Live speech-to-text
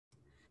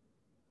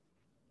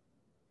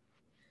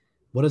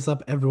What is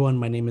up, everyone?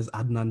 My name is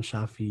Adnan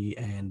Shafi,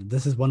 and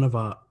this is one of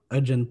our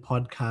urgent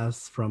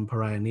podcasts from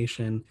Pariah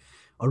Nation.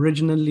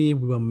 Originally,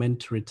 we were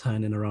meant to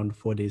return in around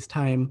 4 days'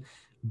 time,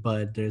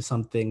 but there's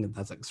something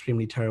that's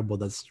extremely terrible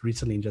that's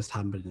recently just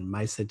happened in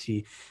my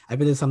city. I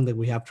feel it's something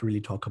we have to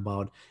really talk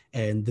about,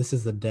 and this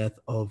is the death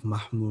of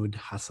Mahmoud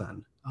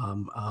Hassan,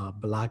 a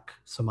black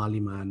Somali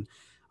man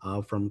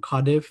from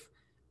Cardiff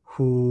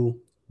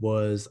who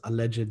was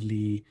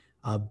allegedly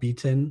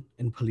beaten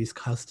in police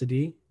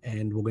custody,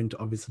 and we're going to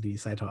obviously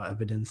cite our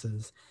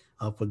evidences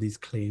for these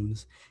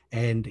claims.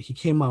 And he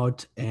came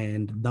out,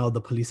 and now the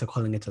police are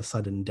calling it a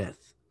sudden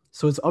death.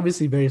 So it's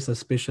obviously very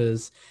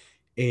suspicious.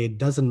 It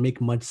doesn't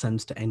make much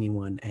sense to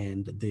anyone,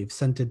 and they've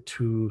sent it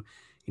to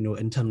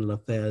internal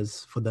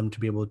affairs for them to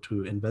be able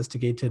to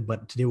investigate it.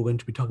 But today we're going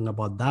to be talking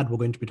about that. We're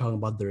going to be talking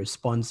about the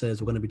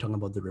responses. We're going to be talking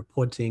about the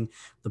reporting,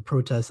 the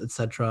protests,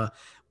 etc.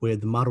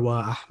 with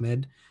Marwa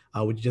Ahmed.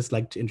 Would you just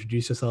like to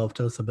introduce yourself,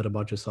 tell us a bit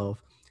about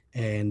yourself,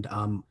 and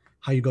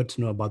how you got to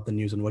know about the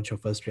news and what your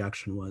first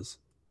reaction was?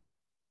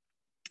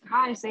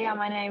 Hi, so yeah,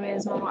 my name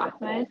is Marwa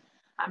Ahmed.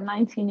 I'm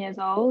 19 years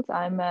old.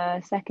 I'm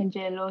a second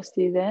year law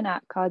student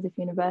at Cardiff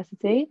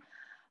University.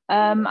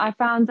 I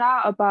found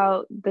out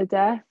about the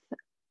death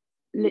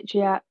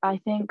literally at,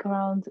 I think,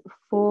 around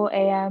 4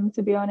 a.m.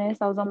 To be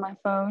honest, I was on my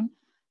phone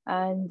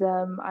and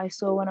I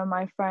saw one of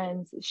my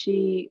friends.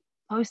 She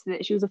posted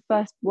it. She was the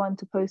first one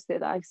to post it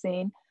that I've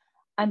seen.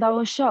 And I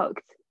was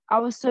shocked. I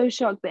was so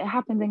shocked that it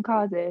happened in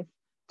Cardiff.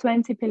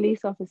 20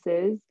 police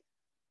officers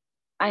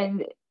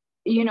and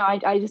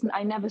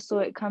I never saw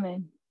it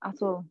coming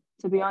at all,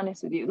 to be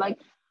honest with you. Like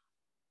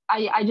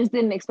I just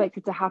didn't expect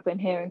it to happen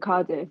here in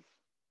Cardiff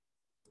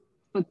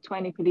for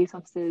 20 police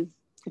officers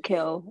to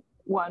kill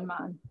one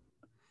man.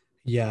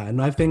 Yeah, and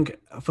I think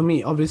for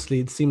me, obviously,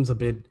 it seems a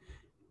bit.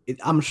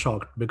 I'm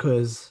shocked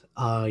because,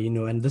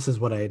 and this is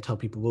what I tell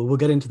people. We'll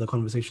get into the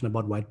conversation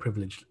about white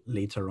privilege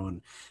later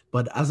on.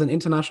 But as an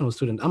international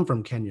student, I'm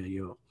from Kenya,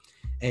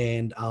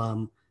 and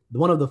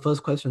one of the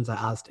first questions I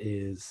asked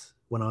is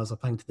when I was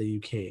applying to the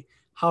UK,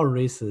 how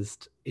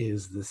racist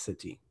is this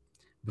city?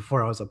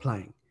 Before I was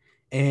applying.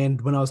 And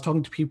when I was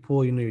talking to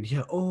people, you'd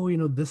hear, oh,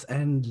 this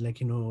end,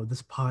 like,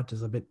 this part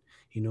is a bit,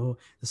 there's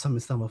some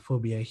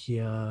Islamophobia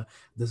here,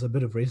 there's a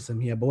bit of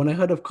racism here. But when I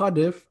heard of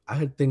Cardiff, I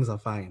heard things are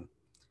fine,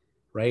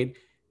 right?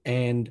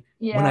 And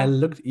Yeah, when I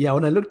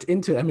looked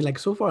into it, I mean, like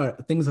so far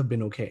things have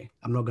been okay.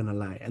 I'm not gonna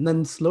lie. And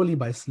then slowly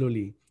by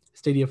slowly,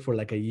 stayed here for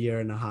like a year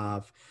and a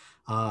half.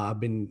 I've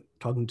been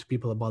talking to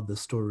people about the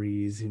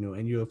stories,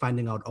 and you're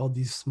finding out all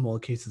these small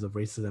cases of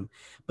racism.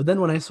 But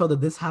then when I saw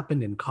that this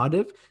happened in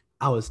Cardiff,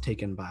 I was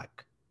taken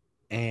back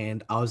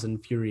and I was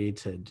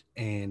infuriated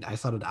and I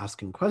started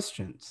asking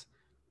questions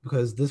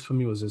because this for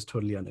me was just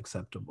totally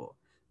unacceptable.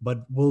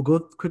 But we'll go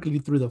quickly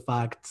through the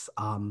facts.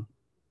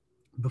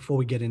 Before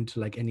we get into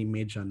like any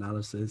major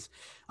analysis.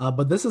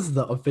 But this is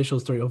the official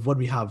story of what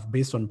we have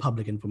based on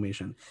public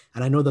information.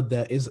 And I know that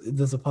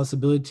there's a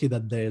possibility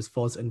that there's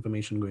false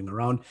information going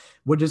around.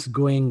 We're just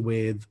going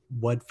with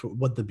what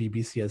the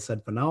BBC has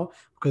said for now,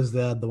 because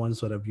they're the ones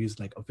that have used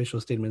like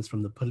official statements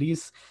from the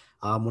police.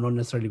 We're not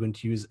necessarily going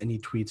to use any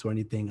tweets or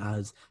anything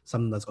as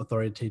something that's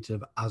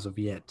authoritative as of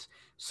yet.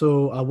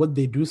 So what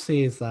they do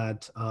say is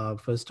that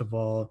first of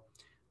all,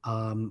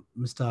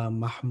 Mr.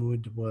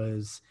 Mahmoud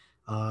was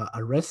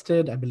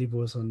arrested. I believe it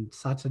was on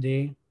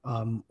Saturday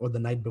or the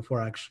night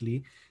before,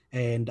 actually.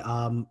 And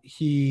I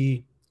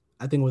think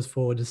it was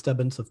for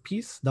disturbance of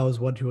peace. That was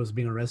what he was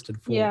being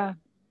arrested for. yeah,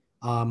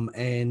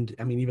 And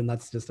I mean, even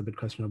that's just a bit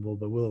questionable,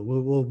 but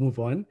we'll move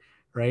on,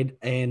 right?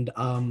 And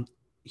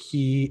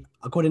he,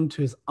 according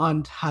to his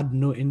aunt, had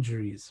no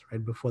injuries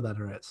right before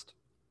that arrest.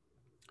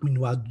 I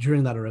mean, well,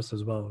 during that arrest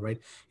as well, right?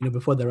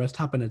 Before the arrest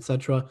happened,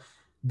 etc.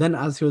 Then,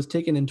 as he was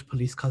taken into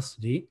police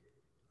custody,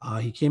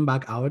 he came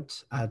back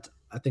out at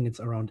I think it's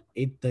around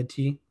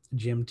 8:30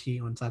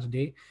 GMT on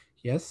Saturday.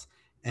 Yes.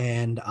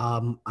 And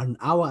an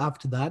hour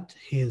after that,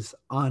 his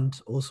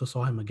aunt also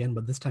saw him again,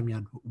 but this time he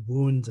had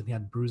wounds and he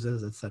had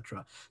bruises,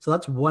 etc. So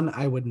that's one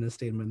eyewitness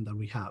statement that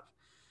we have.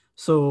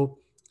 So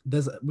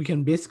we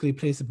can basically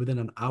place it within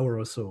an hour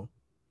or so,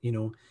 you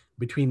know,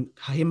 between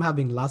him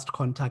having last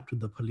contact with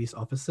the police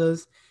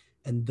officers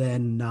and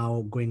then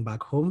now going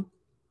back home.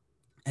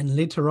 And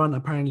later on,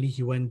 apparently,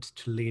 he went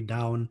to lay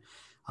down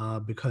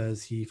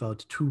because he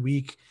felt too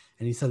weak.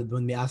 And he said that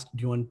when they asked,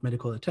 "Do you want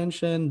medical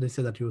attention?" They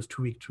said that he was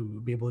too weak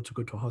to be able to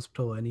go to a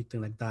hospital or anything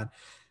like that.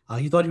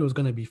 He thought he was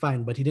going to be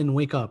fine, but he didn't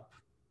wake up.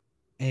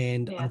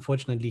 And yeah.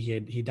 unfortunately,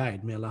 he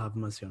died. May Allah have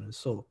mercy on his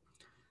soul.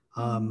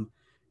 Mm. Um,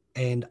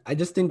 and I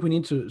just think we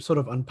need to sort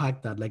of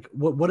unpack that. Like,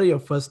 what are your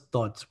first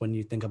thoughts when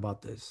you think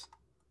about this?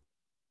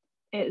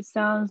 It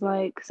sounds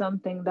like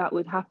something that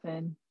would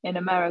happen in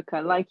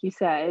America, like you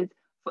said.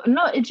 But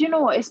not, do you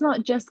know what? It's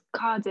not just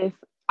Cardiff.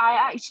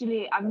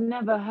 I've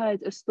never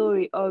heard a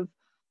story of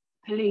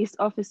police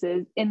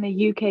officers in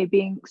the UK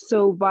being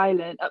so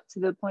violent up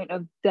to the point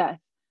of death.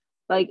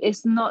 Like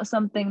it's not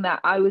something that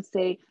I would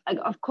say, like,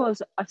 of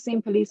course, I've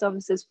seen police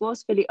officers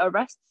forcefully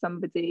arrest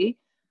somebody,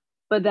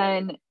 but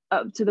then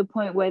up to the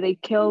point where they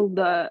kill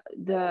the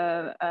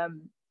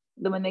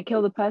when they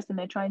kill the person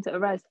they're trying to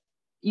arrest,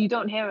 you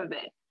don't hear of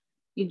it.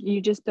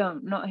 You just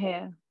don't, not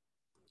here.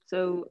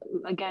 So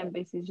again,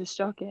 basically just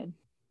shocking.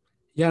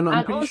 Yeah, no, I'm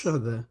And pretty also,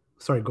 sure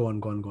sorry, go on,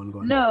 go on, go on, go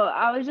on. no,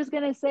 I was just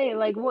gonna say,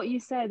 like what you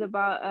said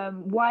about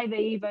why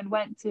they even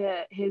went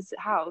to his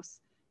house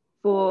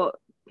for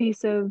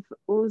piece of,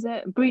 what was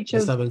it? Breach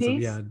of Disturbance of,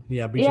 peace.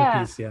 yeah, breach of Yeah.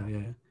 peace,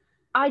 yeah.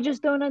 I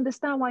just don't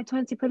understand why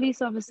 20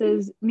 police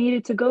officers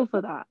needed to go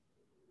for that.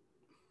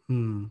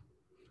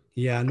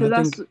 Yeah, and I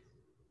Because think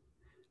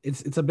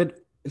that's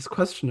it's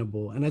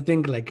questionable. And I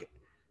think like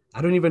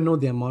I don't even know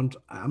the amount.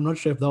 I'm not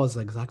sure if that was the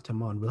exact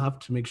amount. We'll have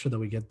to make sure that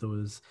we get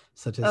those okay.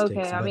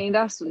 statistics. I But mean,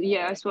 that's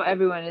what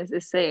everyone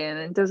is saying.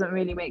 It doesn't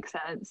really make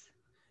sense.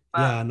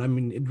 But yeah, and I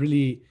mean,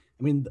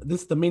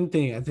 the main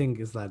thing I think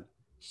is that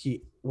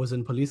he was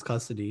in police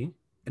custody,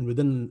 and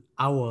within an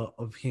hour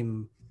of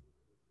him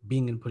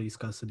being in police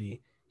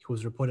custody, he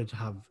was reported to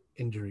have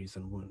injuries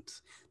and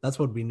wounds. That's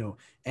what we know.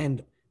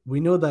 And we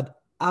know that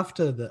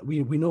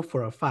we know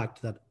for a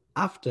fact that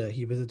after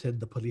he visited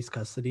the police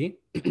custody,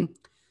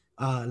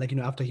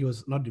 after he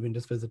was not even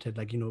just visited,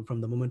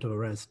 from the moment of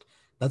arrest,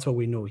 that's what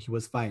we know. He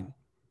was fine.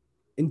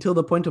 Until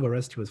the point of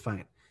arrest, he was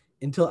fine.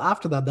 Until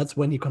after that, that's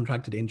when he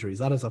contracted injuries.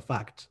 That is a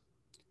fact.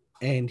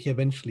 And he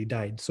eventually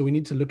died. So we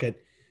need to look at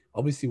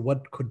obviously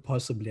what could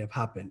possibly have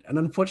happened. And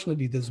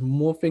unfortunately, there's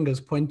more fingers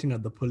pointing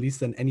at the police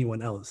than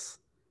anyone else.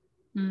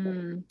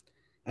 And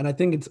I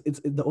think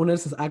it's the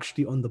onus is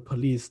actually on the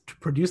police to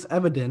produce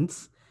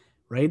evidence,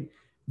 right?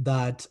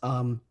 That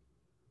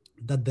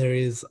that there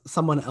is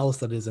someone else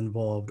that is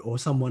involved, or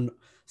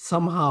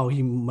somehow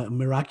he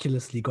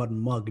miraculously got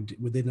mugged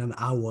within an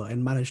hour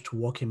and managed to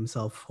walk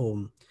himself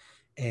home.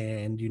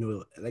 And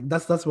like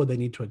that's what they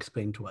need to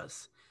explain to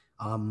us.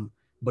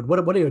 But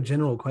what are your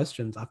general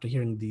questions after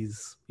hearing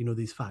these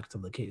facts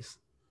of the case?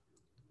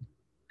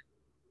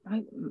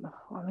 I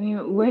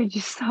mean, where did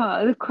you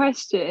start the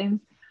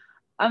questions?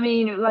 I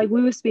mean, like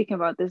we were speaking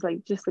about this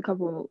like just a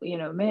couple,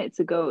 minutes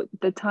ago.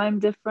 The time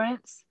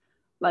difference,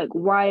 like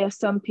why are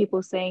some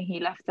people saying he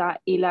left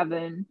at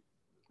 11,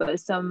 but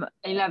some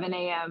 11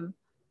 a.m.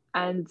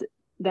 and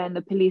then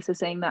the police are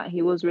saying that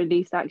he was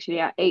released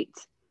actually at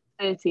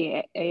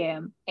 8:30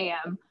 a.m.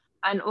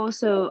 And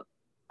also,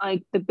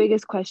 like the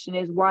biggest question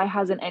is why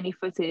hasn't any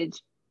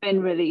footage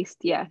been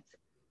released yet?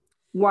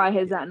 Why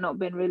has that not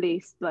been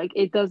released? Like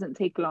it doesn't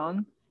take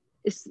long.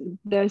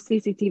 There's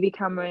CCTV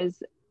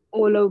cameras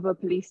all over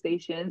police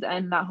stations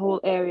and that whole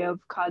area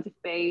of Cardiff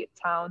Bay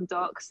town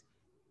docks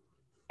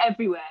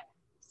everywhere.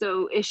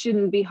 So it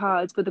shouldn't be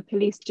hard for the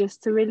police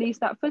just to release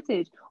that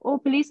footage. All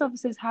police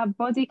officers have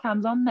body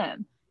cams on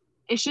them.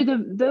 It should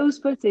have those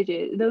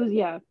footages,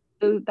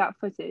 that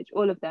footage,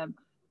 all of them,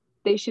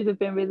 they should have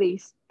been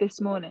released this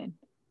morning.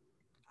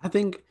 I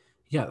think,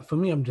 yeah, for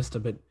me, I'm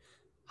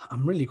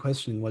really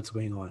questioning what's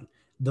going on.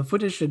 The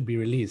footage should be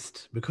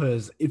released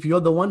because if you're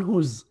the one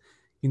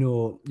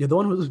you're the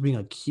one who's being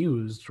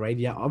accused, right?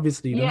 Yeah,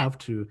 obviously you don't have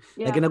to,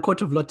 like in a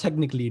court of law,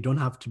 technically you don't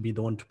have to be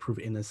the one to prove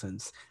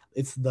innocence.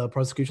 It's the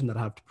prosecution that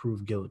have to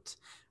prove guilt,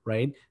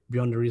 right?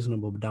 Beyond a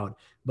reasonable doubt.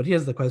 But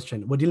here's the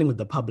question. We're dealing with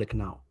the public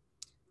now,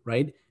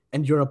 right?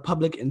 And you're a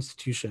public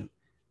institution.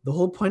 The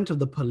whole point of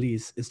the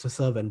police is to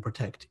serve and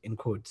protect, in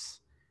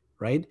quotes,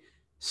 right?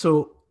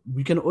 So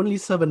we can only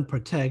serve and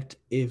protect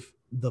if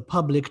the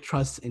public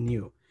trusts in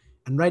you.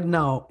 And right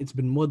now, it's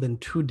been more than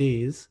 2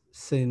 days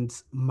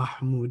since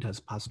Mahmoud has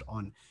passed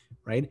on,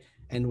 right?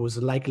 And was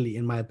likely,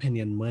 in my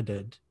opinion,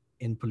 murdered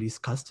in police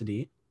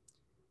custody.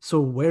 So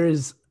where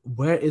is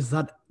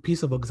that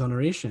piece of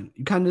exoneration?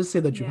 You can't just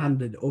say that you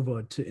handed it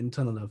over to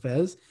internal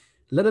affairs.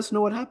 Let us know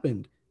what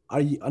happened.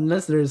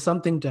 Unless there is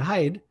something to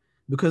hide,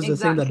 because they're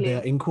saying that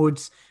they're, in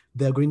quotes,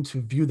 they're going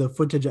to view the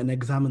footage and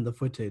examine the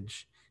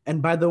footage. And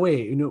by the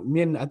way,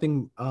 I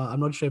think, I'm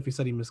not sure if you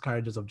study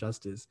miscarriages of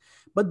justice,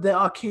 but there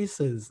are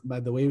cases, by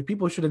the way,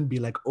 people shouldn't be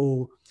like,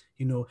 oh,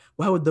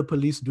 why would the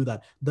police do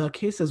that? There are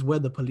cases where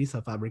the police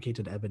have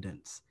fabricated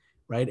evidence,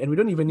 right? And we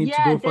don't even need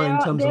to go far in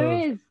terms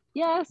of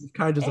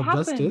miscarriages of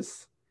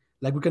justice.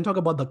 Like we can talk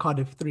about the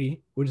Cardiff 3,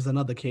 which is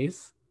another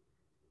case,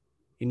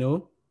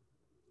 where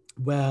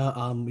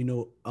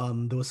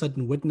there were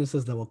certain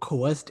witnesses that were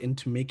coerced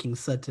into making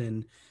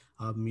certain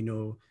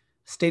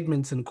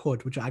statements in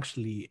court, which are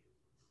actually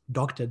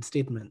doctored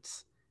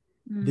statements.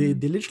 They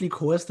literally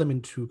coerced them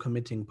into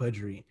committing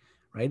perjury,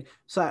 right?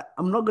 So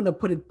I'm not going to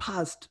put it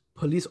past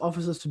police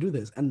officers to do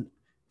this. And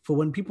for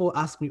when people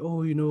ask me,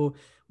 oh,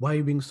 why are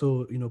you being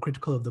so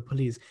critical of the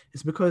police,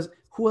 it's because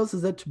who else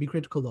is there to be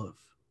critical of?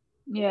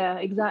 Yeah,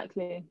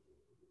 exactly.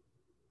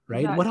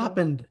 Right. What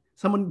happened?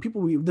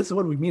 This is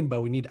what we mean by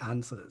we need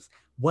answers.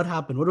 What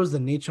happened? What was the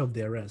nature of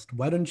the arrest?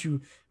 Why don't you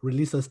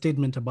release a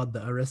statement about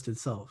the arrest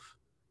itself?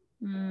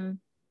 100%.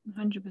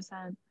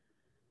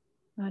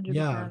 100%.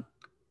 Yeah.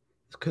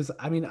 Because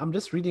I'm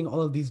just reading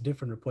all of these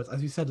different reports.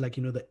 As you said, like,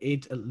 the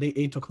late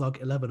 8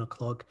 o'clock, 11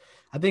 o'clock.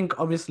 I think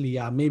obviously,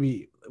 yeah,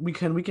 maybe we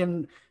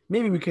can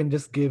maybe we can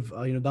just give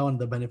that one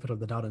the benefit of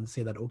the doubt and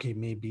say that, okay,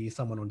 maybe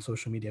someone on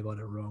social media got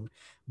it wrong.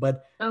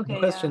 But the Okay, yeah,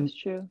 question that's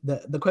true.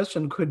 the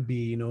question could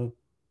be,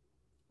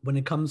 when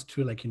it comes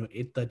to like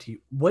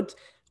 8:30,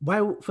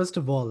 why, first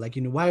of all, like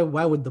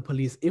why would the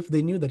police, if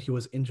they knew that he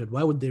was injured,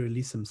 why would they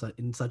release him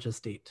in such a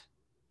state?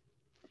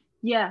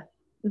 Yeah,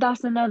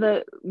 that's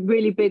another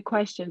really big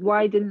question.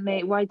 Why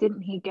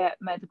didn't he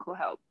get medical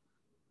help?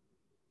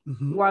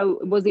 Mm-hmm. Why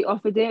was he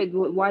offered it?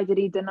 Why did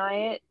he deny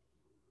it?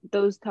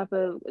 Those type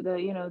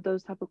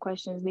of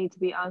questions need to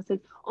be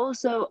answered.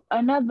 Also,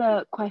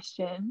 another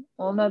question,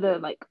 or another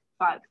like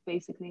fact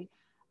basically,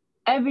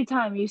 every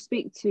time you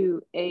speak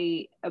to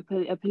a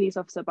police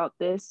officer about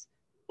this,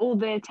 all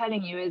they're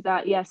telling you is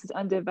that yes, it's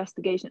under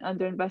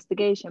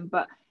investigation.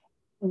 But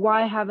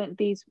why haven't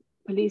these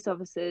police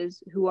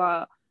officers who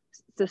are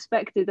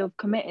suspected of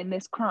committing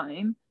this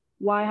crime,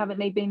 why haven't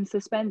they been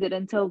suspended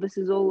until this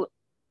has all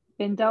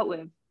been dealt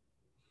with?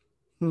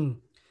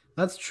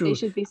 That's They true.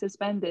 should be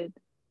suspended.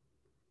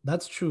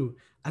 That's true.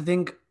 I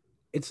think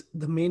it's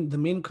the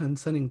main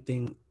concerning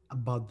thing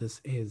about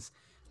this is,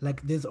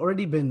 like, there's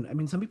already been, I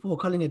mean, some people were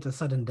calling it a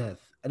sudden death,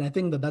 and I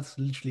think that that's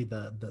literally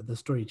the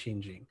story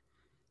changing.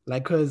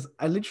 Like, because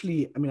I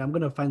mean, I'm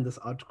gonna find this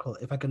article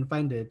if I can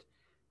find it.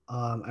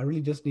 I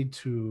really just need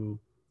to.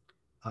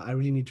 I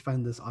really need to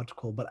find this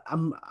article, but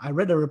I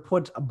read a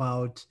report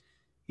about,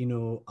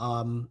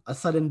 a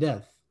sudden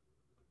death,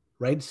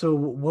 right? So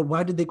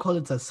why did they call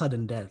it a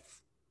sudden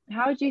death?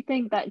 How do you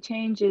think that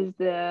changes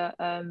the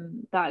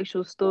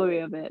actual story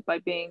of it by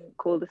being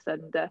called a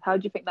sudden death? How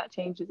do you think that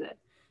changes it?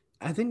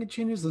 I think it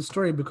changes the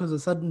story because a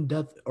sudden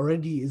death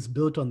already is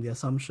built on the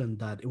assumption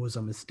that it was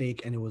a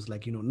mistake and it was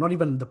like, not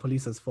even the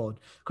police's fault.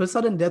 Because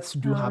sudden deaths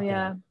do Oh happen.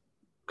 yeah.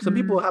 Some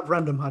people Mm. have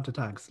random heart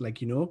attacks, like,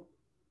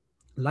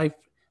 life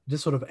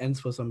just sort of ends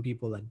for some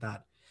people like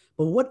that.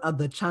 But what are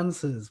the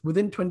chances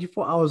within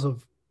 24 hours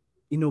of,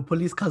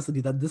 police custody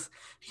that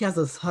he has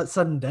a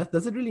sudden death?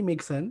 Does it really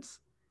make sense?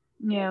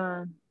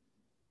 Yeah.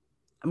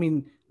 I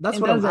mean, that's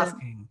It what I'm doesn't.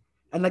 asking.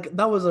 And like,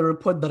 that was a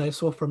report that I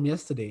saw from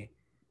yesterday.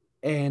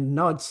 And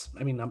now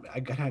I mean, I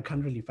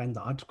can't really find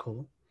the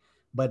article,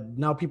 but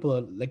now people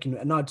are like,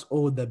 now it's,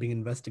 oh, they're being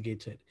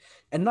investigated.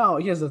 And now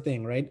here's the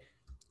thing, right?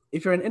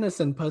 If you're an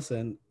innocent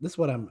person, this is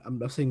what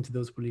I'm saying to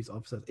those police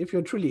officers. If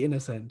you're truly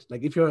innocent,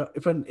 like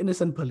if an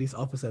innocent police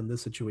officer in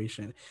this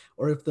situation,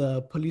 or if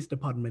the police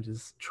department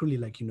is truly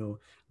like,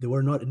 they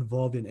were not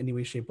involved in any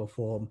way, shape, or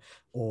form,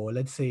 or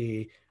let's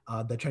say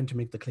they're trying to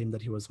make the claim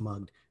that he was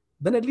mugged,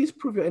 then at least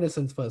prove your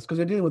innocence first, because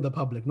you're dealing with the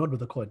public, not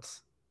with the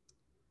courts.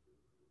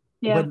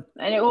 Yeah. But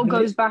And it all at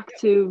goes least, back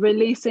to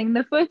releasing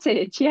the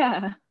footage.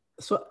 Yeah.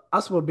 so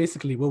us were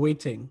basically we're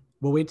waiting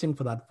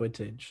for that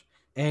footage.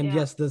 And Yeah.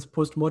 yes, there's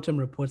post-mortem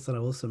reports that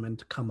are also meant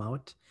to come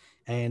out,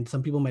 and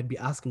some people might be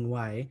asking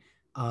why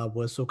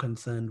we're so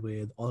concerned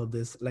with all of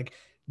this, like,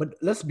 but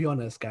let's be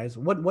honest, guys,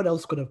 what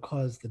else could have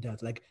caused the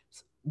death? Like,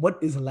 what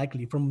is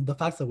likely from the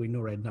facts that we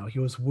know right now? He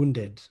was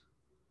wounded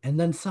and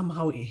then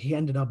somehow he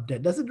ended up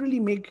dead. Does it really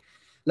make,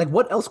 like,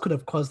 what else could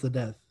have caused the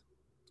death?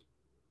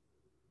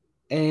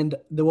 And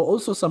there were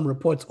also some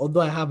reports,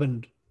 although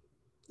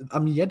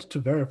I'm yet to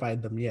verify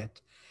them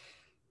yet,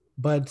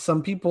 but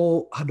some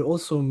people had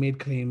also made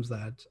claims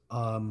that,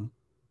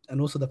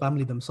 and also the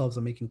family themselves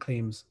are making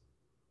claims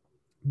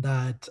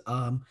that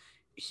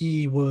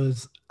he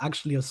was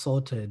actually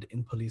assaulted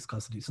in police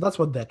custody. So that's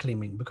what they're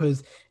claiming,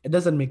 because it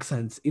doesn't make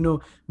sense.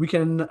 We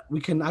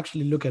can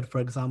actually look at, for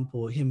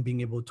example, him being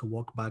able to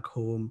walk back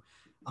home.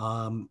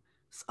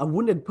 A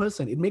wounded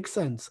person, it makes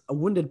sense. A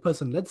wounded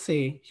person, let's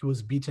say he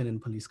was beaten in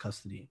police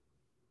custody,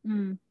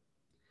 Mm.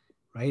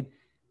 right?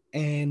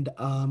 And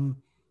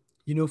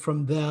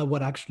from there,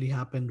 what actually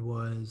happened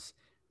was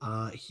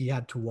he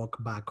had to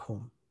walk back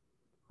home,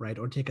 right?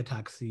 Or take a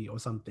taxi or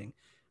something,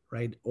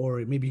 right?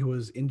 Or maybe he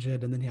was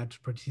injured and then he had to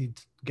proceed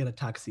to get a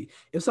taxi.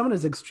 If someone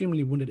is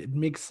extremely wounded, it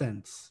makes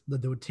sense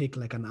that they would take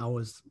like an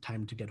hour's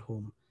time to get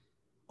home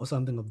or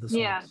something of the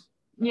sort.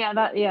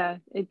 Yeah.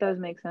 It does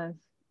make sense.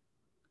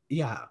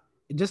 Yeah,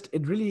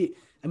 it really,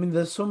 I mean,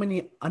 there's so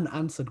many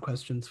unanswered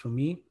questions for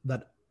me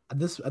that at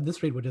this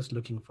rate, we're just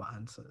looking for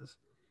answers.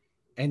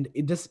 And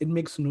it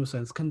makes no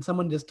sense. Can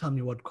someone just tell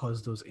me what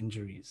caused those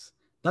injuries?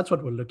 That's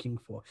what we're looking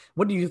for.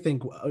 What do you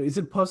think? Is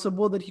it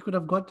possible that he could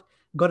have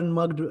gotten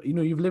mugged?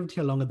 You've lived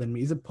here longer than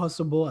me. Is it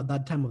possible at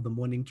that time of the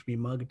morning to be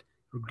mugged,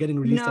 getting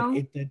released at No,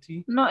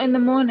 8:30? not in the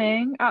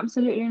morning.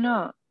 Absolutely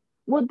not.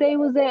 What day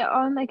was it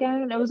on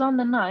again? It was on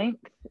the 9th.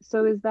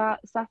 So is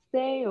that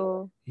Saturday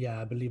or Yeah,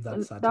 I believe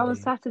that's that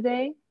was Saturday.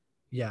 Saturday?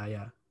 Yeah,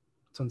 yeah,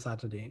 it's on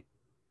Saturday.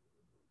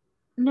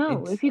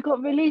 No, if It's you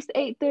got released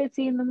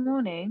 8:30 in the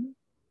morning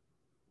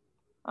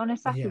on a Yeah,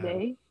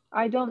 Saturday,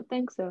 I don't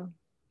think so.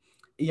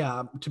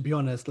 yeah. To be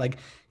honest, like,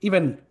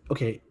 even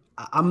okay,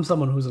 I'm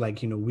someone who's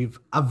like,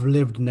 I've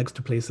lived next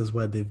to places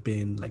where they've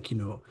been like,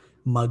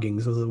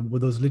 muggings. So there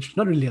was literally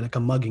not really like a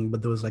mugging,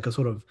 but there was like a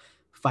sort of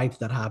fight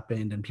that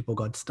happened and people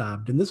got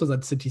stabbed. And this was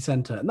at city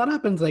center, and that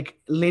happens like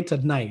late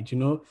at night,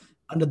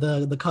 under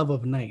the cover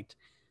of night.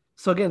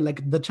 So again,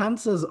 like, the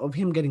chances of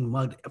him getting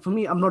mugged, for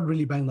me, I'm not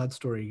really buying that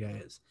story,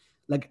 guys.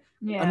 Like,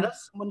 Yeah.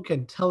 unless someone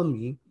can tell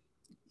me,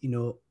 you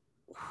know,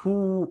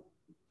 who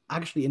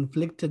actually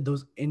inflicted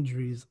those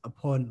injuries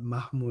upon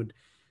Mahmoud,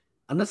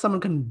 unless someone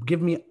can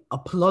give me a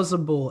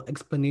plausible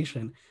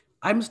explanation,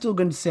 I'm still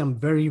going to say I'm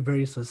very,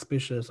 very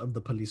suspicious of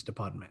the police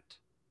department.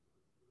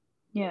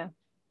 Yeah.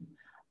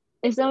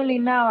 It's only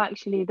now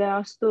actually there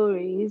are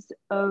stories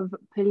of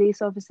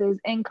police officers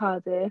in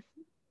Cardiff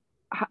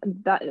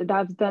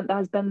that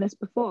has done this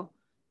before.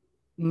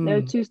 There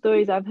are Mm, two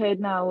stories I've heard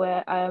now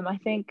where I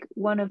think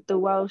one of the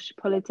Welsh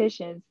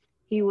politicians,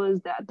 he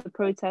was at the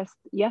protest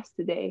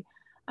yesterday,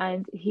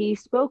 and he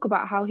spoke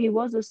about how he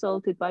was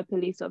assaulted by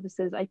police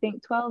officers, I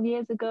think 12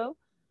 years ago.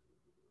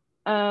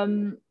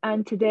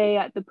 And today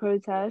at the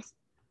protest,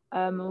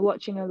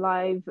 watching a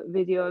live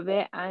video of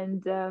it,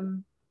 and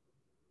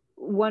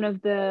one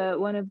of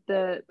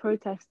the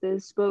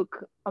protesters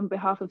spoke on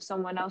behalf of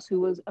someone else who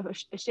was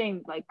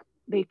ashamed, like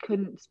they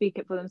couldn't speak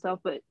it for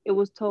themselves, but it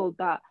was told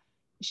that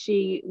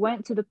she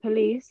went to the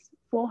police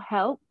for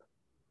help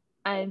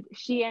and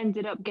she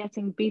ended up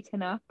getting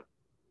beaten up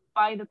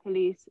by the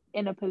police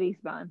in a police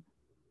van.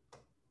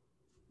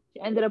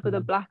 She ended up with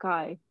a black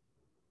eye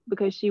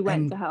because she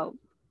went to and help.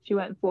 She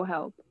went for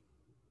help.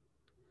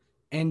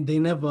 and they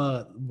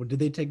never did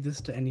they take this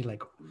to any,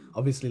 like,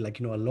 obviously, like,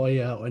 a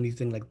lawyer or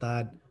anything like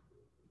that?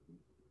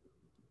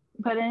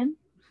 But then,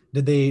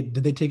 Did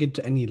they take it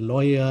to any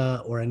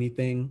lawyer or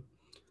anything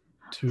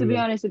to be to?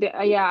 honest with you,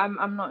 yeah,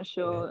 I'm not Yeah.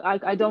 sure.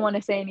 I don't want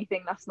to say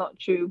anything that's not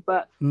true,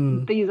 but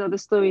Hmm. these are the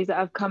stories that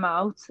have come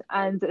out.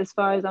 And as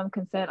far as I'm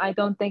concerned, I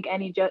don't think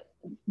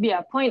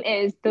yeah, point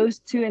is, those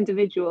two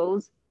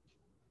individuals,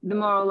 the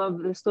moral of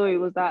the story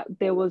was that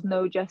there was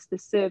no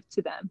justice served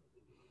to them.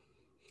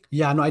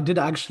 Yeah, no, I did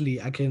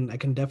actually. I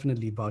can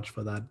definitely vouch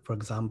for that. For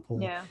example,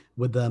 Yeah.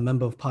 with the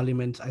member of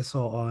parliament, I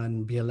saw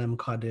on BLM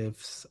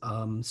Cardiff's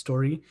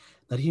story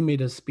that he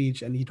made a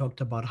speech and he talked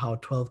about how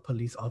 12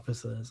 police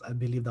officers, I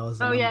believe that was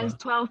the Oh, yeah, number.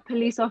 it's 12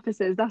 police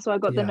officers. That's where I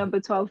got the Yeah,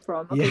 number 12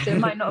 from. Okay, so it yeah,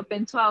 might not have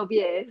been 12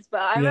 years,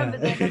 but I remember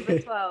the number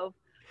yeah, 12.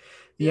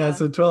 yeah. Yeah,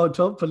 So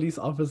 12 police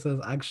officers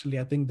actually,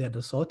 I think they had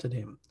assaulted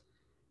him.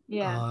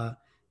 yeah. uh,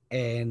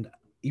 and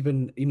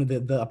even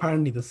the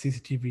apparently the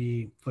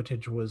CCTV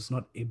footage was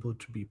not able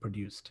to be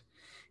produced.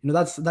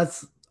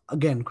 That's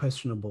again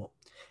questionable,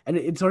 and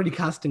it's already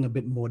casting a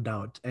bit more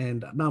doubt.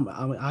 And now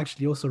I'm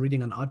actually also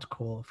reading an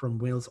article from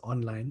Wales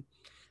Online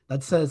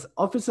that says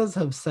officers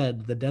have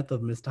said the death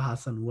of Mr.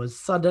 Hassan was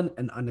sudden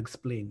and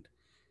unexplained.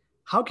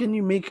 How can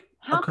you make a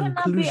How can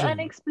that be conclusion?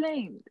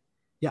 unexplained?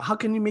 Yeah, how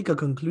can you make a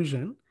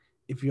conclusion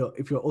if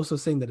you're also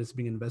saying that it's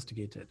being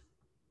investigated?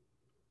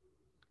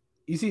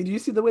 Do you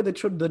see the way the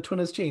tone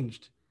has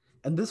changed?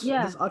 And this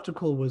Yeah,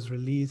 article was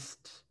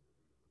released.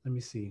 Let me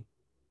see.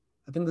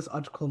 I think this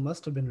article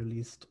must have been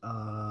released.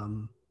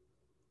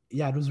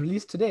 Yeah, it was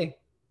released today.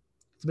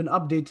 It's been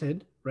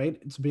updated, right?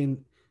 It's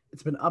been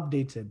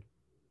updated.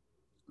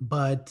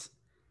 But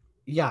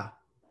yeah,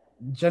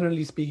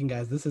 generally speaking,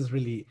 guys, this is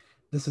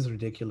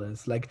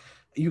ridiculous. Like,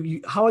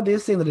 how are they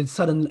saying that it's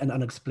sudden and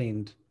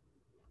unexplained,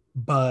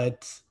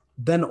 but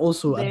then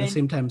also at the they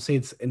same time say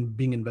it's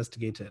being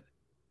investigated?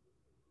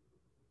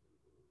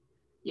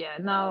 yeah.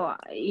 Now,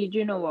 you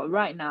do know what?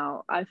 Right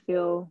now, I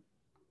feel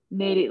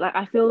nearly like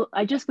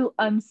I just feel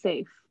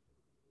unsafe.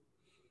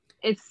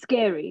 It's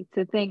scary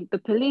to think the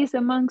police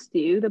amongst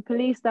you, the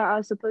police that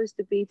are supposed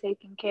to be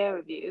taking care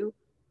of you,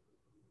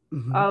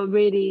 Hmm. are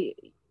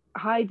really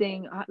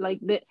hiding. Like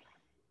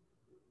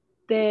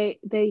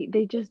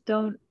they just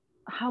don't.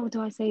 How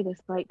do I say this?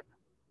 Like,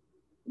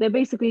 they're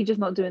basically just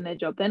not doing their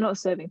job. They're not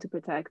serving to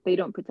protect. They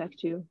don't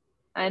protect you.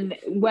 And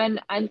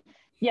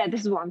yeah,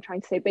 this is what I'm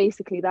trying to say.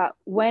 Basically, that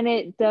when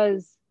it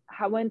does,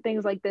 when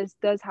things like this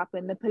does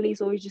happen, the police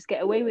always just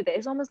get away with it.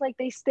 It's almost like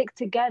they stick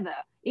together.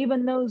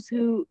 Even those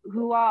who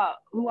are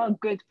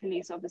good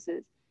police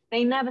officers,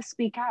 they never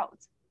speak out.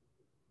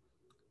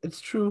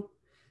 It's true.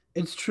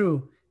 It's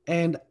true.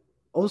 And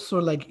also,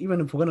 like, even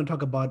if we're going to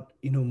talk about,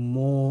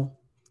 more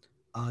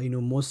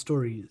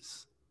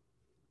stories,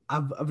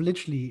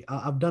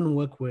 I've done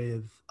work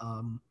with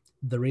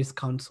the Race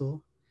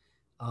Council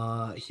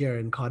here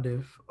in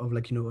Cardiff, of,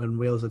 like, in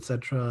Wales,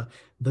 etc.,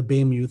 the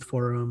BAME Youth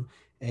Forum.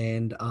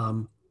 And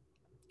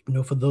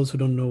for those who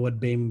don't know what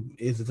BAME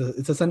is,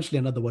 it's essentially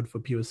another word for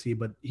POC,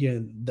 but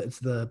here it's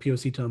the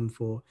POC term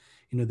for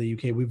the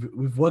UK.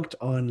 We've worked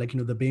on, like,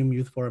 the BAME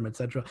Youth Forum,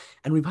 etc.,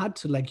 and we've had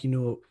to, like,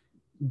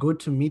 go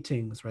to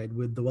meetings, right,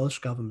 with the Welsh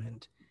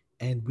government,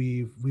 and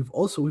we've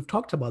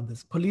talked about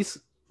this. Police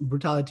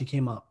brutality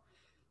came up,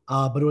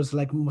 but it was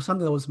like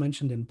something that was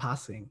mentioned in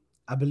passing.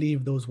 I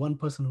believe there was one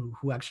person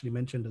who actually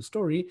mentioned a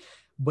story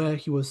where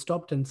he was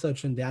stopped and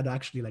searched, and they had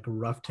actually, like,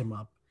 roughed him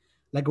up.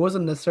 Like, it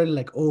wasn't necessarily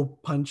like, oh,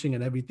 punching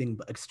and everything,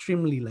 but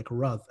extremely, like,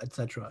 rough,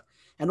 etc.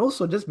 And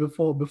also, just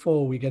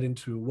before we get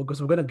into, because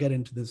we're going to get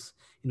into this,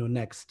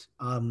 next,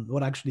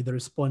 what actually the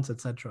response,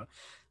 etc.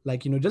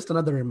 Like, just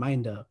another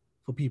reminder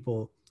for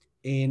people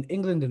in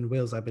England and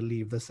Wales, I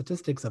believe the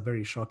statistics are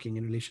very shocking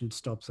in relation to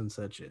stops and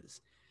searches.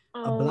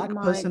 A Oh black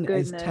my person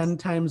is goodness. 10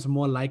 times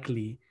more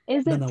likely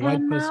Is than it a white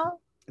 10 person. now?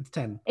 It's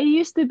 10. It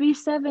used to be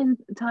 7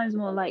 times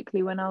more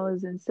likely when I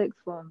was in sixth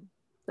form.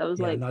 That was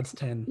Yeah, like, now it's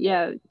 10.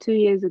 yeah, 2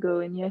 years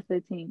ago in year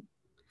 13.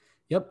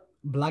 Yep.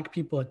 Black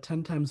people are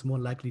 10 times more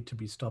likely to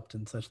be stopped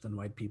in such than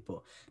white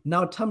people.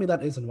 Now tell me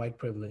that isn't white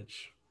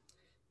privilege.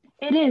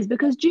 It is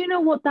because do you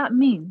know what that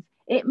means?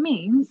 It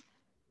means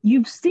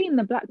you've seen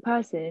the black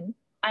person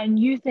and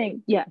you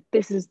think, yeah,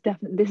 this is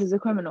a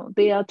criminal.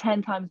 They are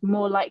 10 times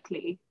more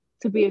likely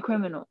to be a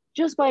criminal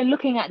just by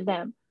looking at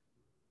them.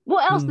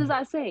 What else does Hmm.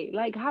 that say?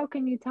 Like, how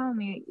can you tell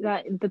me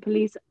that the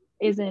police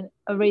isn't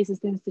a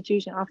racist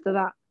institution after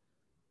that?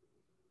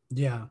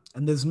 Yeah.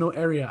 And there's no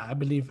area, I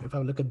believe, if I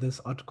look at this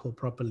article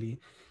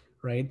properly,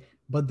 right?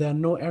 But there are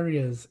no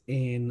areas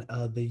in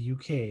the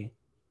UK,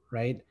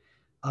 right?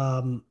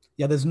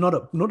 Yeah, there's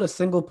not a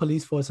single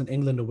police force in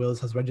England or Wales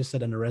has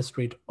registered an arrest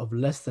rate of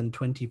less than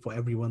 20 for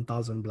every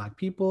 1,000 Black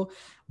people.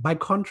 By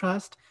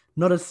contrast,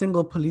 not a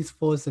single police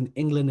force in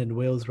England and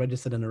Wales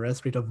registered an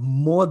arrest rate of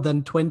more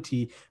than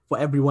 20 for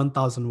every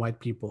 1,000 white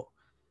people.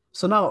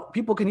 So now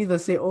people can either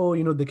say, oh,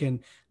 they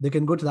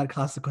can go to that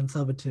classic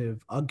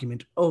conservative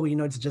argument, oh,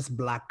 it's just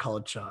Black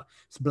culture,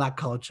 it's Black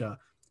culture.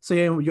 So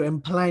you're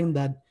implying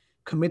that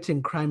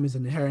committing crime is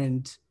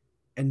inherent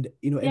and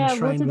Yeah, what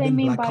enshrined do they within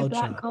mean Black by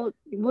black culture. culture?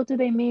 What do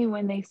they mean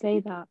when they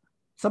say that?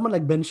 Someone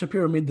like Ben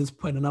Shapiro made this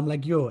point, and I'm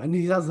like, yo, and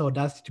he has the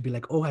audacity to be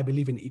like, oh, I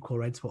believe in equal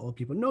rights for all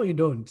people. No, you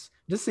don't.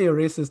 Just say you're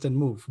racist and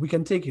move. We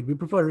can take it. We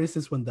prefer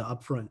racist when they're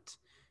upfront,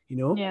 you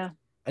know? Yeah,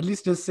 At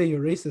least just say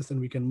you're racist and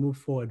we can move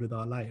forward with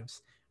our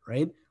lives,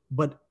 right?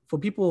 But for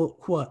people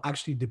who are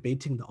actually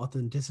debating the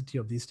authenticity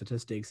of these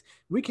statistics,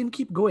 we can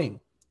keep going.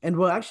 And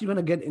we're actually going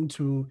to get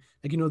into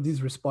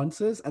these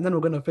responses, and then we're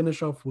going to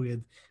finish off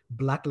with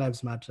Black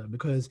Lives Matter,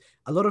 because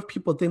a lot of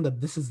people think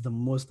that this is the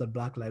most that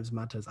Black Lives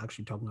Matter is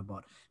actually talking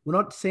about. We're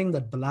not saying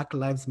that Black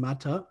Lives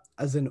Matter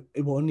as in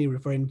we're only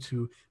referring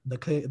to the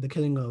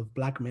killing of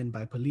Black men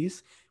by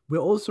police. We're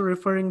also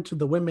referring to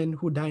the women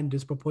who die in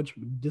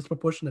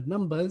disproportionate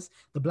numbers,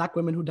 the Black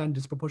women who die in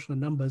disproportionate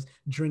numbers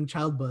during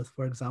childbirth,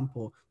 for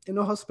example, in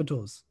the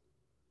hospitals.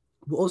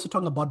 We're also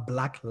talking about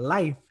Black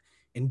life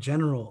in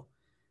general,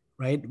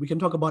 right? We can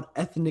talk about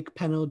ethnic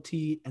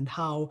penalty and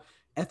how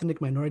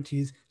ethnic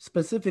minorities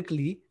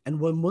specifically, and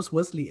what most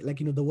worstly,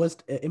 the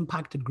worst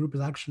impacted group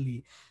is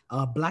actually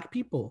Black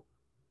people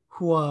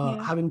who are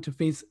yeah, having to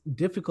face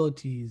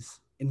difficulties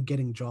in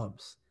getting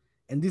jobs.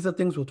 And these are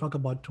things we'll talk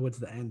about towards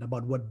the end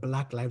about what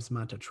Black Lives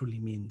Matter truly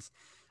means.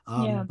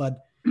 yeah.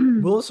 But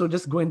we'll also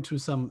just go into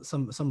some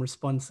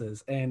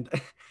responses. And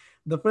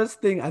the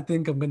first thing I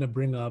think I'm gonna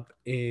bring up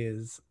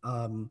is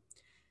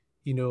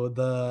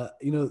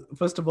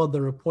first of all,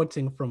 the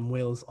reporting from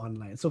Wales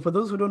Online. So for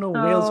those who don't know,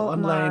 Wales Oh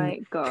Online my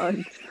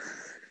God.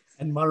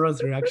 and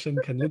Mara's reaction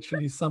can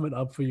literally sum it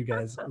up for you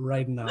guys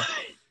right now.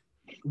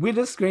 We're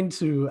just going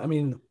to,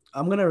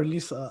 I'm going to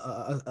release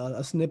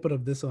a snippet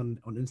of this on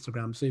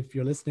Instagram. So if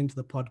you're listening to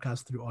the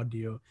podcast through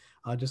audio,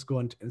 just go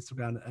onto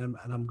Instagram and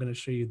I'm going to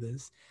show you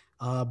this.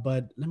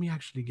 But let me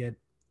actually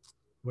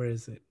where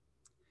is it?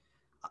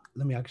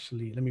 Let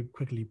me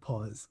quickly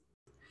pause.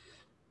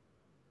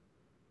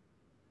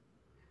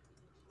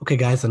 Okay,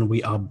 guys, and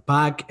we are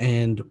back,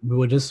 and we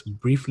were just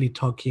briefly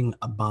talking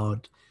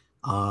about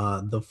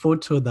the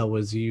photo that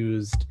was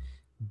used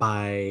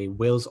by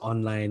Wales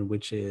Online,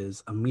 which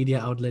is a media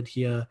outlet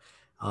here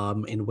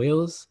in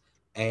Wales,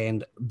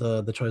 and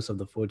the choice of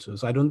the photo.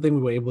 So I don't think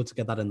we were able to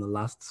get that in the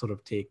last sort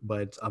of take,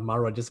 but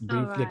Amara just All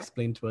briefly right.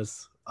 explained to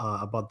us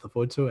about the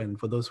photo. And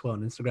for those who are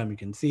on Instagram, you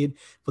can see it.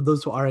 For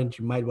those who aren't,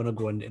 you might want to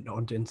go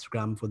onto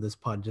Instagram for this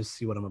part, just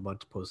see what I'm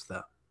about to post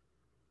there.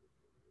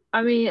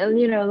 I mean,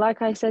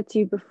 like I said to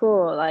you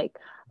before, like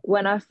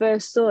when I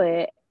first saw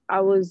it, I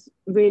was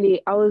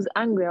angry. I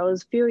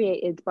was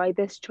infuriated by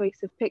this choice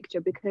of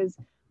picture because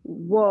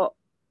what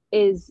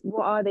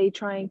what are they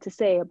trying to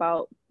say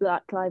about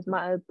Black Lives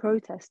Matter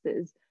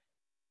protesters?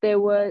 There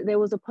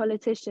was a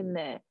politician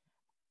there,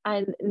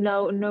 and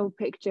no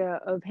picture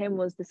of him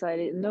was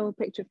decided. No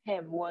picture of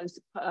him was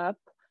put up.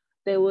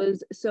 There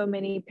was so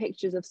many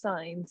pictures of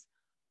signs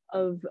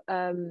of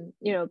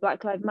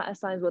Black Lives Matter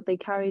signs, what they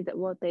carried,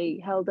 what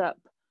they held up,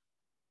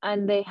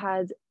 and they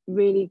had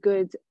really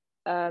good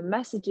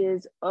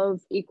messages of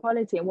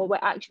equality and what we're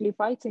actually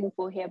fighting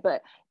for here.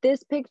 But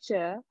this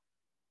picture,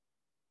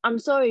 I'm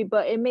sorry,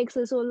 but it makes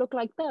us all look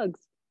like thugs.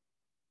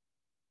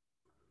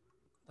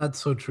 That's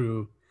so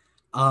true.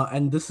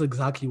 And this is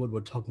exactly what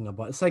we're talking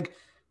about. It's like,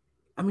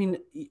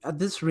 at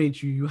this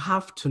rate, you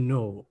have to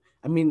know.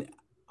 I mean,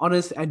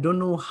 honestly, I don't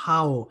know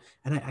how,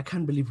 and I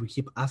can't believe we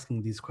keep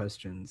asking these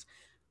questions.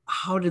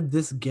 How did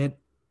this get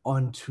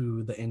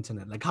onto the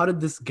internet? Like, how did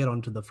this get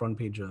onto the front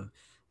page of,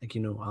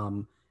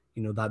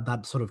 that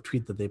sort of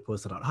tweet that they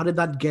posted out? How did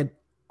that get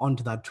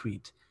onto that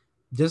tweet?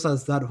 Just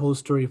as that whole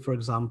story, for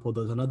example,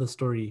 there's another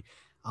story.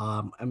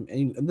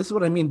 And this is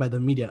what I mean by the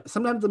media.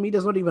 Sometimes the media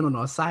is not even on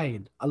our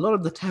side. A lot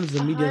of the times,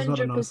 the media is not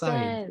on our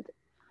side.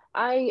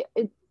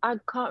 100%. I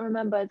can't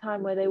remember a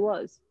time where they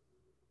was.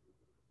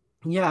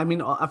 Yeah,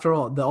 after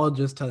all, they're all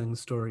just telling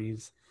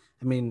stories.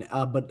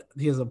 But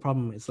here's the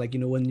problem: it's like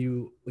when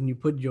you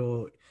put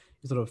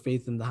sort of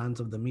faith in the hands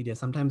of the media.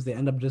 Sometimes they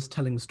end up just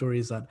telling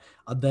stories that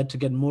are there to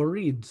get more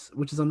reads,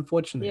 which is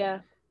unfortunate. Yeah.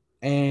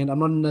 And I'm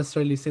not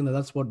necessarily saying that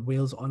that's what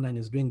Wales Online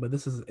is doing, but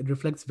it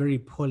reflects very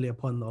poorly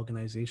upon the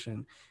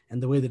organization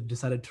and the way they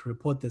decided to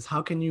report this.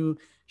 How can you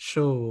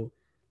show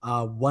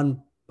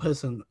one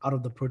person out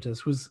of the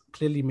protest who's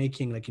clearly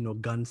making, like,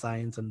 gun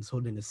signs and is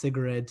holding a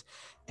cigarette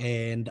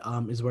and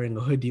is wearing a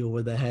hoodie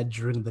over their head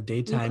during the You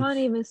daytime? can't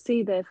even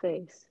see their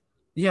face.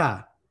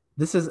 Yeah,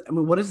 I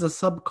mean, what is the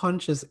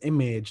subconscious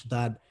image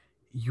that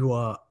you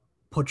are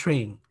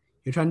portraying?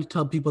 You're trying to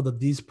tell people that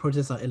these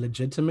protests are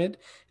illegitimate.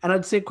 And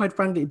I'd say, quite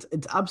frankly,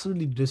 it's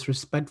absolutely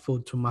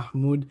disrespectful to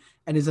Mahmoud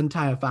and his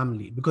entire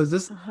family, because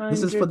this is for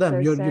Hundred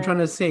them. You're trying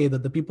to percent. say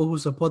that the people who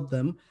support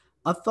them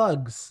are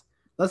thugs.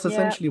 That's Yeah.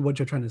 essentially what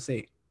you're trying to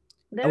say.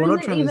 And There we're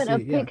not isn't trying to even say, a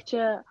yeah.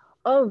 picture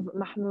of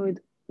Mahmoud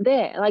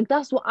there. Like,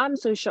 that's what I'm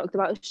so shocked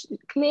about.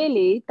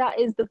 Clearly, that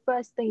is the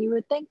first thing you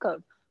would think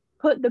of.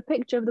 Put the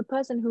picture of the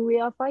person who we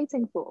are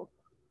fighting for.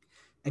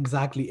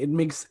 Exactly. It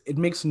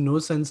makes no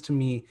sense to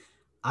me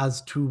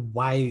as to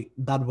why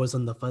that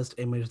wasn't the first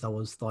image that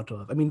was thought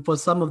of. I mean, for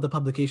some of the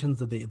publications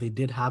that they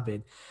did have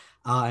it.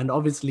 And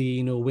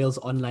obviously, Wales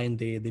Online,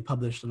 they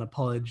published an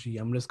apology.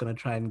 I'm just gonna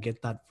try and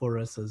get that for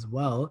us as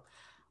well.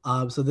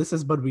 So this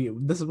is what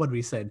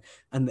we said,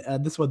 and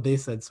this is what they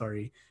said.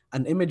 Sorry,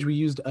 an image we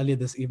used earlier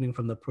this evening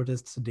from the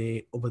protests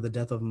today over the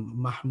death of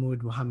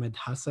Mahmoud Mohammed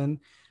Hassan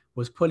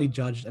was poorly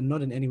judged and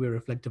not in any way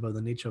reflective of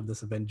the nature of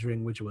this event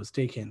during which it was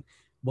taken.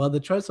 While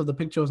the choice of the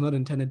picture was not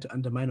intended to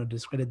undermine or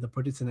discredit the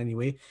protests in any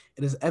way,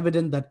 it is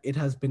evident that it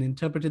has been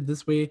interpreted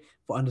this way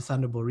for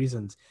understandable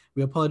reasons.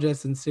 We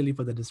apologize sincerely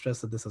for the distress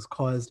that this has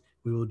caused.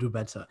 We will do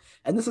better.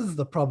 And this is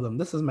the problem.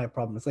 This is my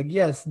problem. It's like,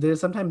 yes, there's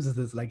sometimes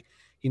there's like,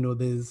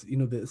 there's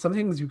some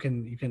things you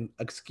can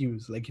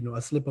excuse, like,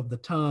 a slip of the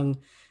tongue,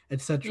 Yeah.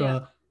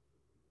 etc.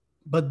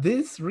 But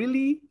this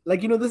really,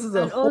 like, this is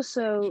a And whole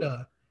also,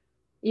 picture.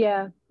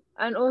 yeah.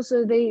 And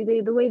also they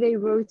the way they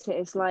wrote it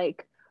is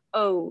like,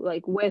 oh,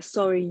 like, we're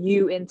sorry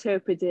you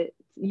interpreted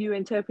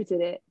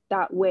it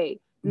that way.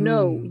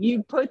 No,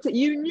 Mm,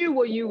 you knew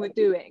what you were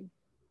doing,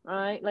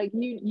 right? Like,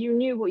 you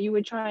knew what you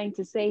were trying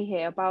to say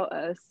here about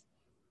us.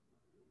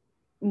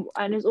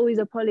 And it's always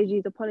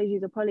apologies,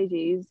 apologies,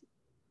 apologies.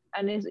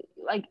 And it's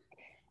like,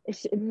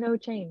 it's no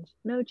change,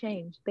 no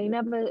change. They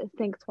never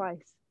think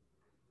twice.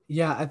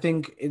 yeah, I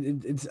think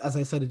it's, as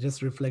I said, it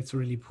just reflects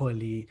really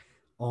poorly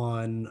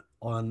on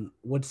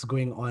what's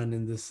going on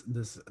in this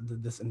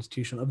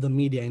institution of the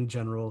media in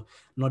general,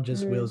 not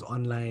just Mm. Wales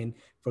Online.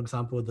 For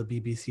example, the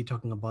BBC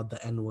talking about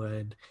the N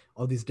word,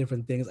 all these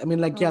different things. I mean,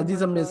 like, yeah, Oh these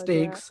my are God, yeah.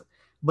 mistakes,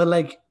 but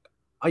like,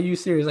 are you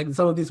serious? Like,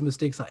 some of these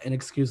mistakes are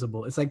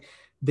inexcusable. It's like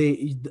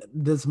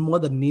there's more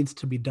that needs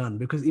to be done,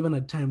 because even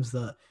at times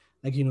the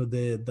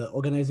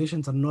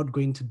organizations are not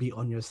going to be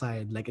on your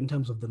side, like in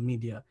terms of the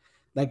media,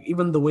 like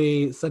even the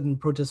way certain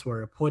protests were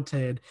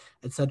reported,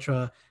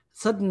 etc.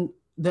 Certain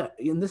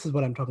and this is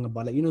what I'm talking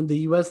about. Like, in the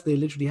US, they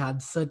literally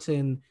had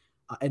certain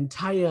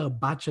entire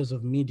batches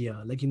of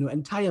media, like,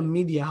 entire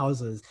media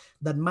houses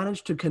that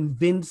managed to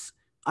convince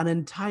an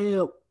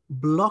entire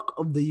block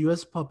of the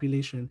US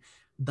population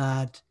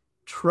that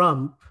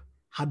Trump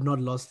had not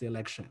lost the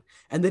election.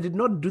 And they did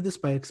not do this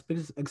by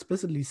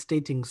explicitly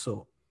stating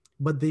so,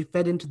 but they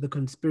fed into the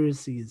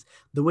conspiracies,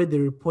 the way they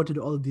reported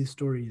all of these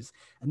stories.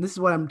 And this is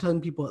what I'm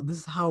telling people, this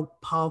is how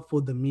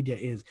powerful the media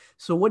is.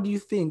 So what do you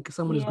think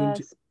someone is going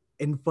to Yes.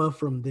 infer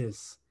from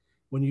this?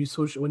 When you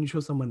show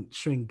someone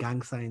showing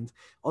gang signs,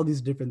 all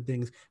these different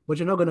things, but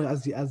you're not gonna,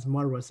 as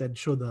Marwa said,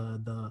 show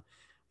the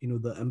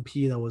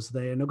MP that was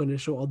there. You're not gonna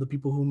show all the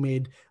people who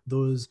made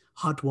those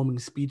heartwarming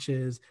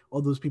speeches,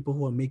 all those people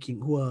who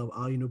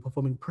are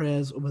performing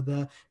prayers over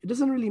there. It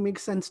doesn't really make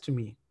sense to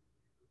me.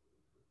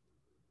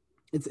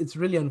 It's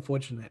really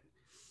unfortunate,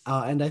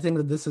 and I think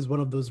that this is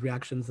one of those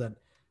reactions that,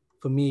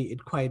 for me,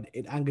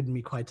 it angered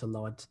me quite a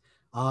lot.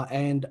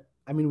 And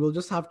I mean, we'll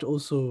just have to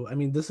also, I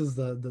mean, this is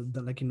the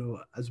like,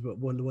 as we're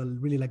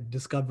really like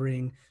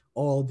discovering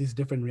all these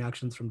different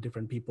reactions from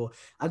different people.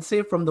 I'd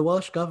say from the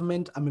Welsh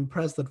government, I'm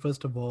impressed that,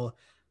 first of all,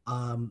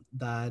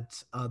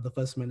 that the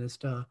first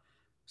minister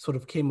sort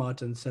of came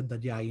out and said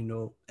that, yeah,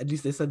 at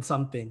least they said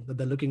something, that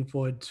they're looking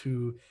forward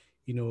to,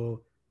 you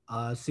know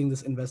seeing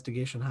this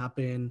investigation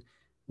happen.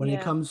 When it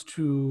Yeah. comes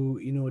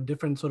to,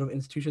 different sort of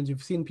institutions,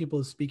 you've seen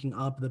people speaking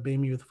up. The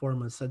BAME Youth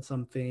Forum has said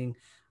something.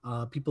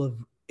 People have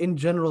in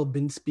general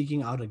been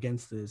speaking out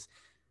against this.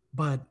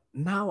 But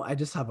now I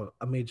just have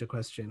a major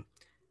question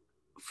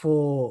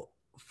for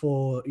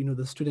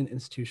the student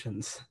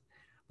institutions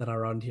that are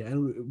around here.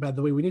 And by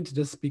the way, we need to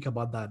just speak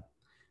about that.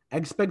 I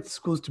expect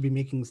schools to be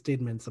making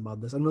statements about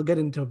this, and we'll get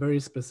into a very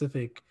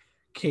specific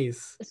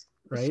case,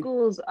 right?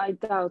 Schools, I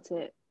doubt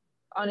it.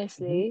 Mhm.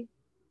 Honestly,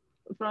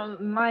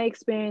 from my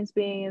experience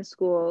being in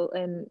school,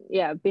 and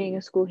yeah, being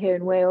in school here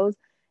in Wales,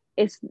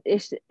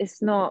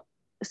 it's not,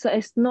 so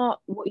it's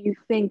not what you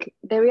think.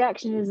 The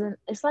reaction isn't,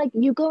 it's like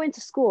you go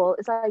into school,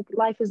 it's like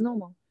life is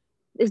normal.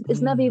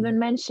 It's never Mm, even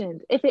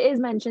mentioned. If it is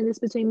mentioned, it's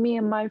between me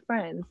and my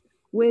friends.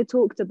 We're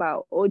talked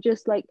about, or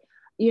just like,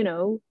 you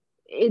know,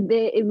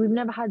 we've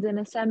never had an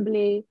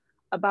assembly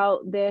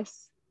about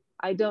this.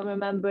 I don't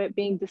remember it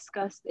being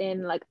discussed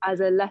in like as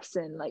a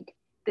lesson, like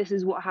this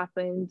is what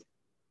happened.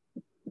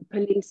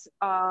 Police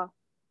are,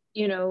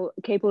 you know,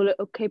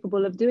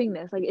 capable of doing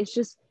this. Like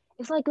it's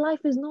like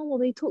life is normal.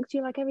 They talk to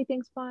you like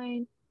everything's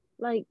fine.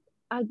 Like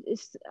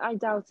I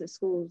doubt that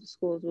schools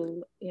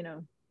will, you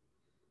know.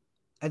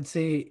 I'd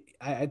say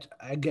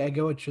I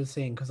get what you're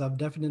saying because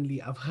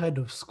I've heard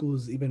of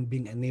schools even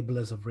being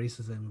enablers of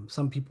racism.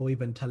 Some people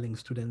even telling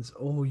students,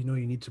 oh, you know,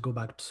 you need to go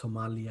back to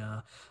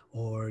Somalia,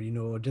 or you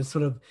know, just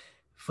sort of.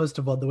 First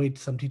of all, the way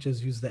some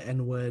teachers use the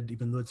N word,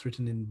 even though it's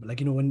written in, like,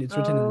 you know, when it's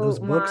written in Oh those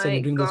books and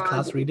you're my doing those God.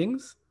 class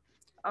readings.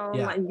 Oh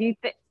Yeah. my, you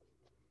think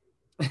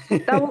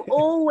that will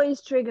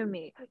always trigger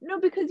me. No,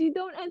 because you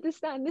don't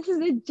understand. This is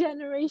a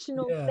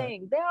generational Yeah.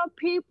 thing. There are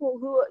people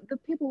the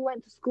people who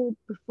went to school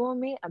before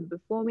me and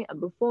before me and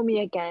before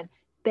me again.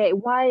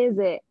 Why is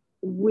it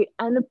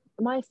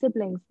my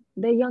siblings,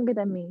 they're younger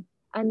than me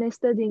and they're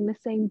studying the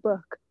same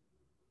book,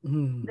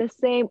 Hmm. the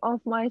same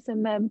Of Mice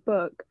and Men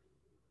book.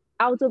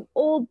 Out of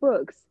all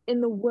books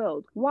in the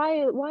world, why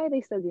are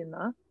they studying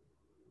that?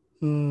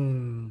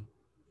 Hmm.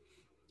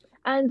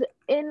 And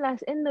in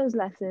those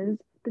lessons,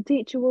 the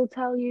teacher will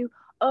tell you,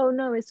 "Oh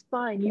no, it's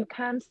fine. You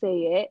can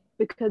say it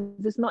because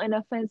it's not in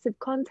offensive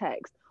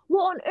context."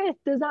 What on earth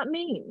does that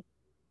mean?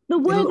 The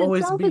It'll word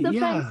always itself be, is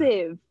yeah.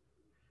 offensive.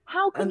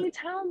 How can And you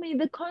tell me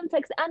the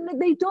context? And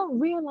they don't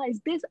realize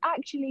this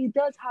actually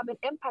does have an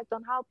impact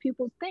on how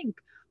people think,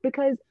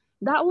 because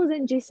that was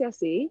in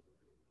GCSE.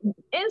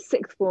 In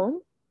sixth form,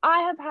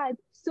 I have had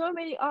so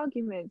many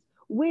arguments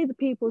with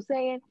people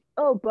saying,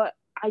 "Oh, but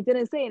I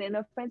didn't say it in an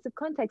offensive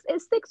context."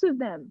 It sticks with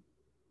them.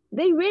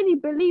 They really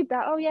believe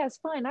that, oh yeah, it's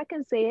fine, I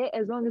can say it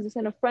as long as it's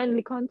in a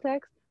friendly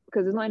context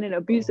because it's not in an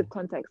abusive oh,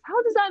 context.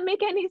 How does that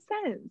make any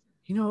sense?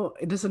 you know,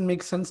 it doesn't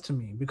make sense to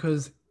me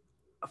because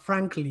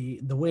frankly,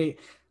 the way,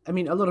 I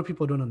mean, a lot of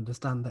people don't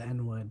understand the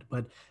N word,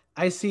 but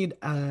I see it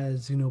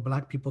as, you know,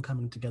 Black people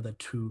coming together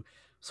to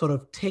sort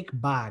of take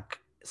back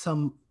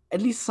some,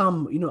 at least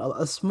some, you know,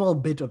 a small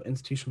bit of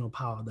institutional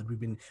power that we've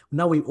been,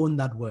 now we own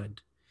that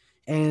word.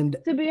 And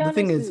To be the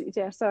thing honest, is,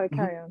 yeah, sorry, mhm,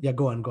 carry on. yeah,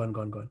 go on, go on,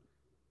 go on, go on.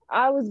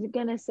 I was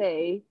gonna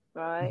say,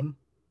 right, Hmm.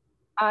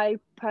 I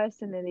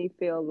personally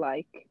feel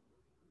like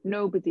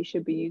nobody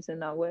should be using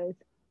that word.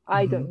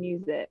 I Hmm. don't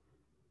use it.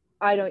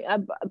 I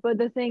don't. But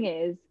the thing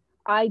is,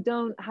 I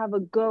don't have a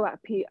go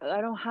at people.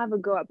 I don't have a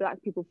go at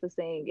Black people for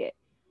saying it.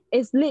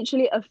 It's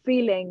literally a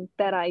feeling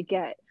that I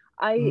get.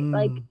 I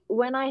like Mm,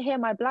 when I hear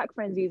my Black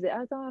friends use it.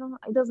 I don't.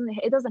 It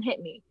doesn't hit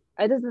me.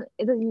 It doesn't.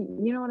 It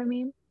doesn't. You know what I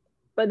mean?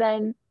 But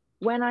then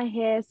when I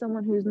hear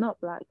someone who's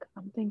not Black,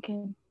 I'm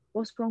thinking,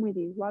 what's wrong with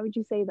you? Why would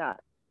you say that?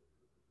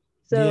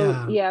 So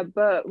yeah. yeah,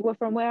 but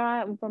from where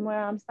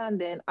I'm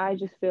standing, I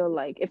just feel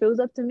like if it was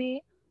up to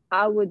me,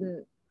 I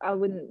wouldn't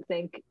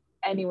think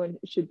anyone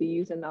should be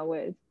using that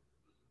word.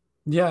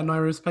 Yeah, no, I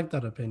respect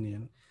that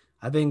opinion.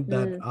 I think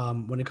that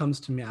Mm, when it comes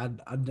to me,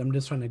 I'm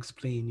just trying to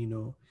explain, you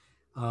know,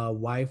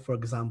 why, for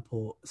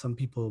example, some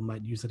people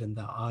might use it in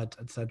their art,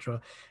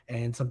 etc.,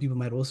 and some people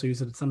might also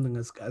use it as something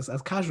as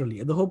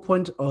casually. The whole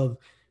point of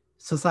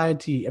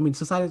society, I mean,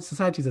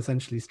 society is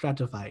essentially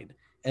stratified,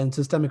 and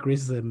systemic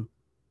racism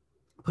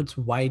puts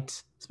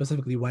white,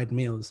 specifically white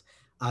males,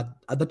 at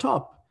the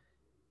top,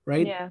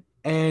 right? yeah,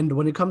 And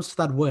when it comes to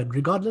that word,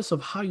 regardless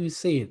of how you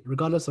say it,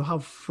 regardless of how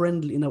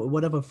friendly, you know,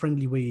 whatever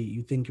friendly way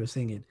you think you're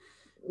saying it,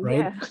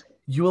 right? yeah,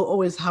 You will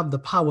always have the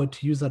power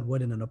to use that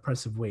word in an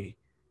oppressive way.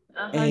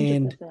 a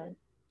hundred And percent.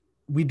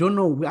 we don't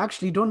know, we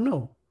actually don't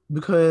know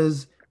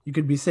because you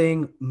could be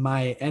saying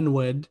my N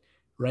word,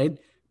 right?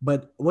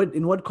 But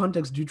in what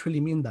context do you truly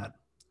mean that?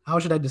 How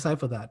should I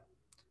decipher that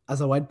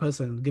as a white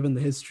person, given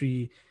the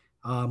history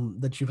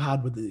that you've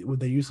had with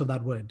the use of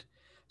that word?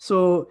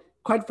 So,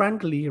 quite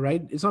frankly,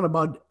 right, it's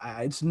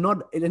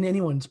not in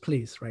anyone's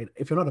place, right?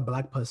 If you're not a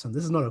Black person,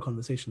 this is not a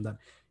conversation that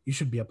you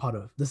should be a part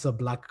of. This is a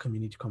Black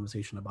community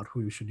conversation about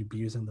who you should be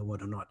using the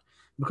word or not,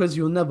 because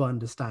you'll never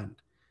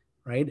understand,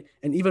 right?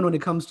 And even when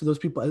it comes to those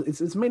people,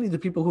 it's mainly the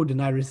people who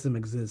deny racism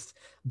exists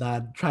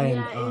that try and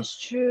Yeah, it's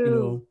you true.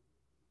 know,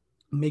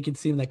 make it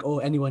seem like, oh,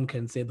 anyone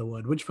can say the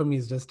word, which for me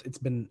is just, it's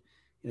been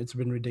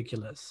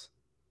ridiculous.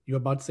 You're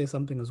about to say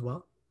something as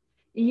well?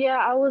 Yeah,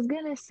 I was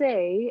gonna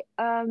say,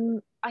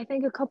 I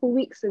think a couple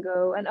weeks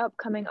ago, an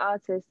upcoming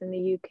artist in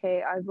the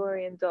UK,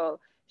 Ivorian Doll,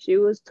 she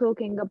was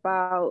talking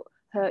about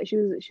she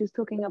was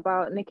talking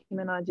about Nicki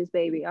Minaj's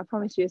baby. I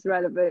promise you it's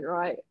relevant,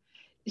 right?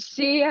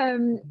 She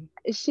um Hmm.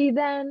 she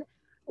then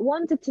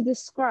wanted to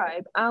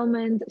describe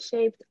almond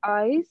shaped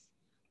eyes,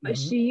 but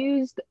Hmm. she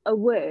used a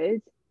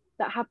word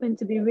that happened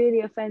to be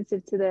really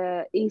offensive to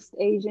the East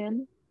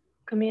Asian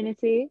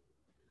community.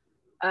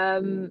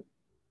 Um,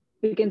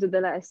 begins with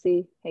the letter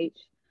CH.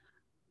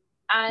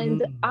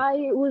 And Mm.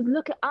 I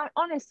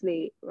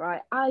honestly,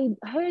 right, I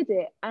heard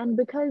it, and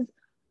because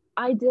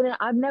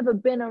I've never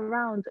been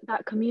around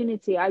that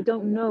community. I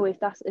don't know if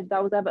that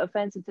was ever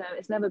offensive to them.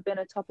 It's never been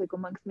a topic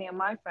amongst me and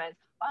my friends.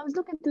 But I was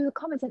looking through the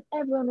comments and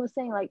everyone was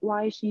saying like,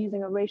 why is she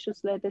using a racial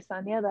slur, this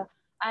and the other?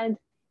 And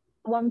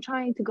what I'm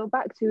trying to go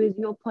back to is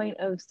your point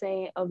of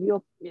saying, of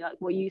your, like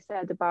what you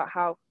said about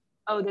how,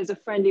 oh, there's a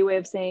friendly way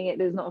of saying it,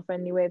 there's not a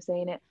friendly way of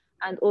saying it.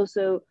 And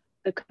also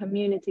the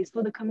communities,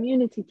 for the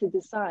community to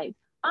decide.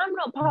 I'm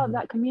not part of Mm,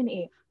 that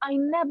community. I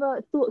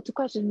never thought to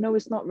question, no,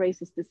 it's not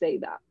racist to say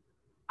that.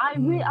 I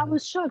mm,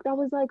 was shocked. I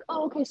was like,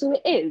 oh, okay, so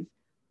it is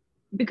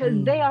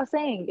because they mm. are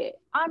saying it.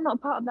 I'm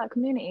not part of that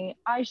community.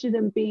 I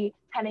shouldn't be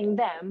telling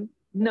them,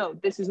 no,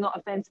 this is not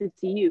offensive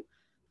to you.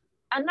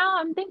 And now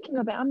I'm thinking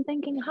of it. I'm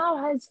thinking, how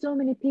has so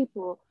many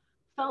people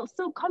felt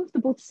so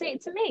comfortable to say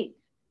it to me?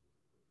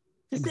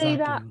 To say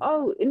that, Exactly.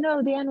 oh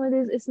no, the N word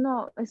is, it's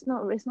not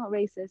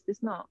racist.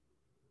 It's not.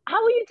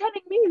 How are you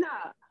telling me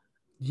that?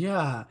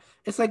 Yeah.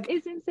 It's like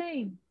It's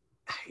insane.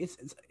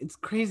 it's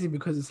crazy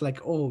because it's like,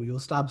 oh, you'll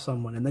stab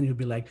someone and then you'll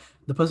be like,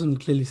 the person will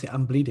clearly say,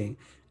 I'm bleeding.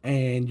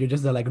 And you're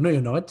just there like, no,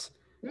 you're not.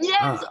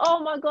 Yes. Uh,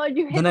 Oh my God,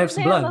 you the hit the knife's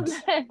nail on the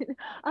blunt. head.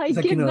 I It's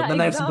like, give the that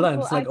knife's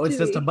blunt. example It's like, oh, it's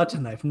just a actually. butter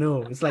knife.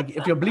 No, it's like,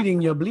 if you're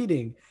bleeding, you're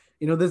bleeding.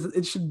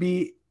 It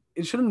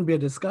shouldn't be a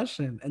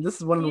discussion. And this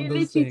is one of You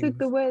those literally took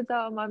the things. words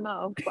out of my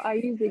mouth, but I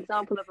used the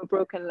example of a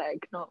broken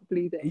leg, not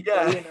bleeding. So,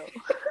 Yeah. you know.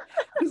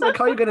 It's like,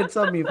 how are you gonna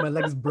tell me if my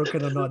leg's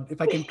broken or not?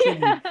 If I can clearly,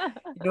 Yeah.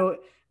 you know,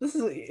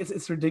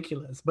 it's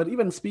ridiculous. But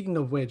even speaking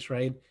of which,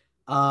 right?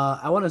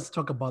 I want us to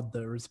talk about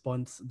the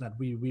response that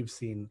we've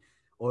seen,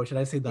 or should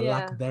I say the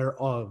lack Yeah.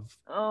 thereof,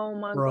 Oh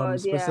my from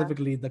God. Yeah.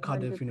 specifically the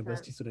Cardiff 100%.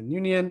 University Student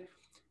Union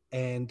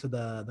and to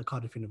the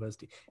Cardiff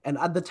University. And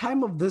at the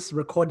time of this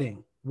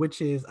recording,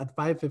 which is at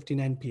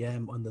 5:59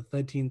 p.m. on the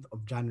 13th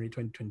of January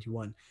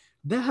 2021,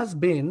 there has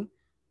been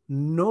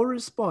no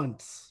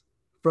response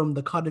from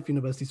the Cardiff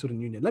University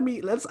Student Union.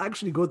 Let's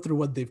actually go through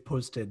what they've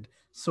posted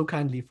so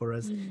kindly for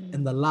us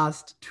in the Mm.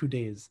 last 2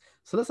 days.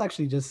 So let's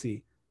actually just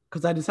see.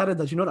 Because I decided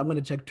that, I'm going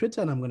to check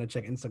Twitter and I'm going to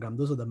check Instagram.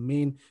 Those are the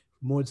main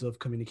modes of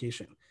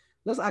communication.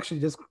 Let's actually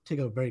just take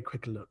a very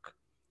quick look.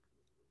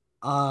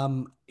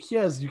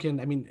 Here's,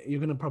 you're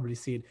gonna probably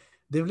see it.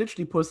 They've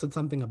literally posted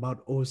something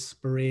about, oh,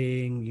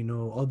 spring,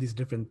 all these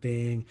different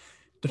things.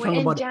 They're We're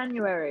talking in about,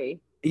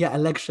 January. yeah,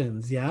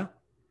 elections, yeah.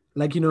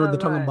 Like, Oh, they're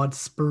talking right. about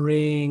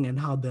spring and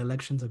how the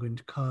elections are going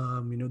to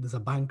come. There's a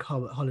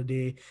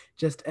holiday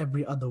just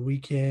every other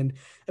weekend.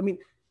 I mean,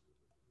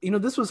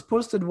 this was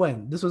posted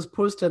when? This was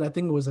posted, I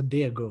think it was a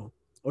day ago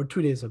or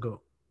 2 days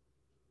ago.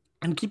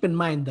 And keep in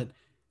mind that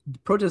the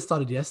protest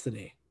started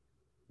yesterday.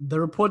 The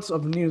reports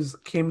of news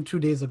came 2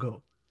 days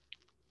ago,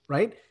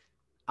 right?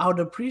 I would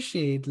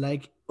appreciate,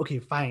 like, okay,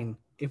 fine,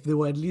 if they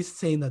were at least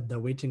saying that they're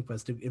waiting for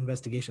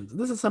investigations.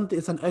 This is something,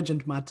 it's an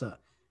urgent matter.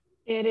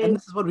 It And is.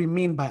 this is what we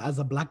mean by, as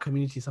a Black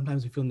community,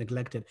 sometimes we feel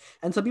neglected.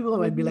 And some people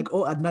might be Mm-hmm. like,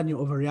 oh, Adnan, you're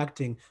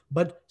overreacting.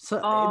 But so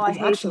Oh, I it's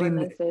hate it when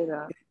actually, they say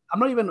that. I'm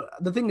not even,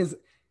 the thing is,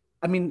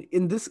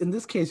 in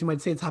this case, you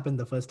might say it's happened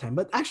the first time,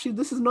 but actually,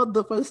 this is not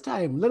the first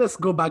time. Let us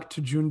go back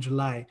to June,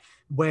 July,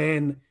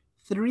 when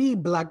 3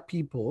 Black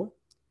people,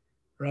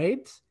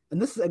 right?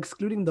 And this is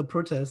excluding the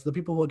protests, the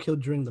people who were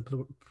killed during the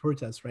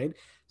protests, right?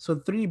 So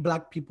 3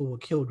 Black people were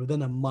killed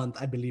within a month,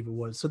 I believe it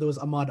was. So there was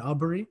Ahmaud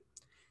Arbery,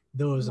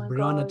 there Oh was my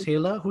Breonna God.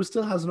 Taylor, who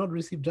still has not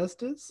received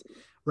justice,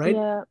 right?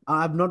 Yeah.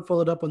 I've not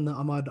followed up on the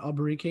Ahmaud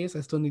Arbery case. I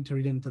still need to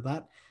read into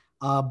that.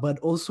 But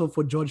also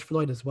for George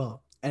Floyd as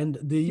well. And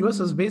the US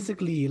was Mm.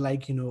 basically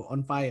like,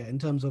 on fire in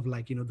terms of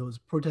like, those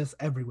protests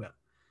everywhere,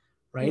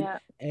 right? Yeah.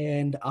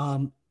 And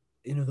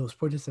those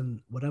protests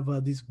in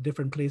whatever these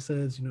different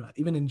places,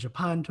 even in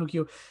Japan,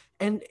 Tokyo,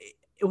 and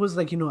it was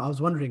like, I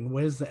was wondering,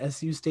 where's the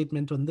SU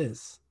statement on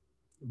this?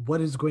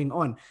 What is going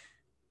on?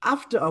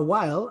 After a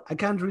while, I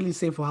can't really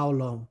say for how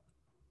long.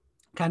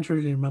 Can't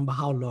really remember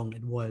how long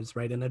it was,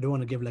 right? And I don't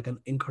want to give like an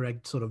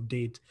incorrect sort of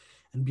date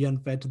and be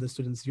unfair to the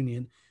students'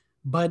 union.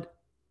 But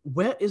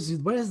where is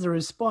the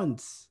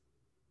response?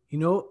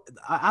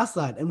 I asked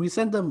that, and we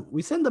sent them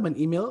an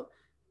email,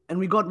 and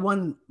we got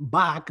one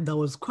back that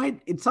was quite,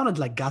 it sounded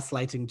like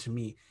gaslighting to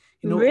me.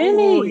 Oh,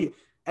 Really?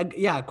 and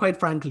yeah, quite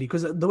frankly,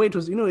 because the way it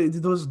was,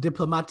 those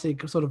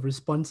diplomatic sort of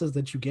responses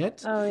that you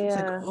get, Oh, it's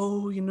like, yeah.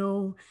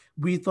 oh,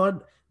 we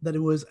thought that it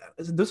was,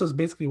 this was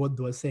basically what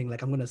they were saying.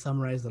 Like, I'm going to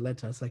summarize the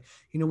letter. It's like,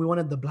 we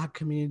wanted the Black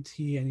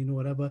community and,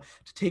 whatever,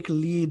 to take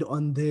lead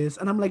on this.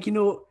 And I'm like,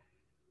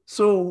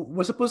 so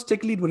we're supposed to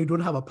take lead when you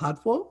don't have a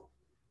platform?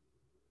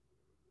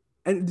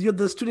 And you're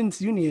the students'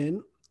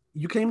 union,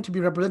 you claim to be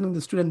representing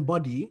the student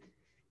body,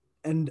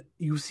 and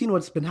you've seen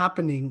what's been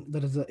happening,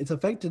 that it's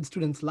affected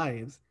students'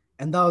 lives,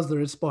 and that was the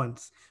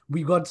response.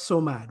 We got so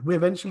mad. We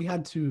eventually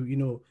had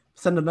to,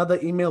 send another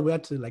email. We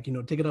had to, like,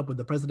 take it up with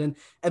the president.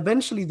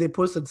 Eventually, they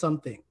posted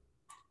something,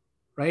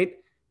 right?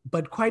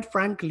 But quite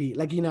frankly,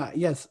 like,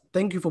 yes,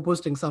 thank you for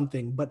posting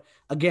something. But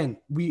again,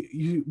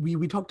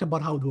 we talked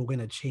about how they were going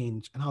to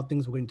change and how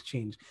things were going to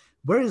change.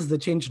 Where is the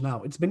change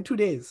now? It's been 2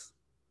 days.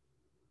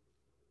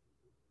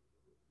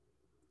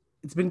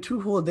 It's been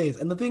 2 whole days.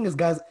 And the thing is,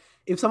 guys,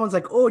 if someone's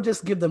like, oh,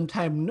 just give them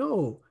time.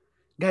 No,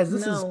 guys,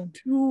 this is No,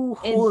 two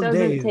it whole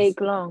doesn't days. take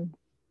long.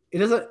 It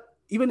doesn't,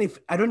 even if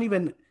I don't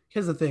even,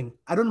 here's the thing.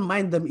 I don't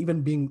mind them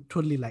even being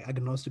totally like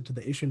agnostic to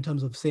the issue in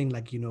terms of saying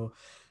like,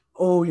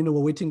 oh, we're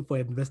waiting for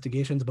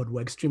investigations, but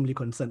we're extremely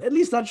concerned. At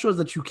least that shows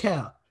that you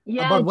care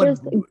Yeah, about what,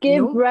 just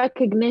give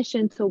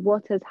recognition to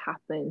what has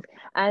happened.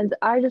 And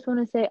I just want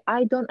to say,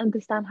 I don't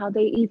understand how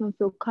they even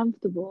feel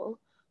comfortable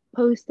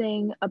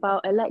posting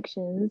about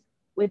elections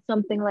with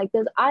something like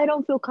this. I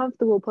don't feel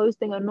comfortable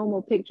posting a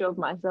normal picture of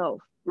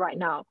myself right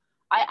now.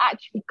 I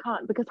actually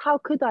can't, because how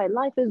could I?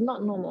 Life is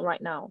not normal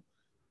right now.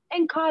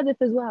 In Cardiff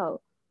as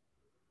well.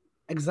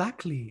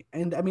 Exactly.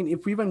 And I mean,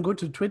 if we even go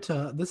to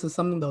Twitter, this is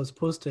something that was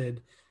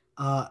posted,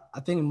 I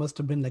think it must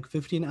have been like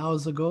 15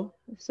 hours ago,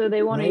 So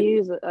they want to right?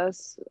 use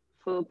us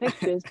for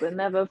pictures, but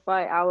never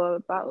fight our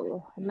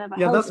battle, never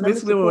Yeah, help, that's never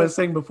basically what we were support.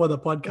 saying before the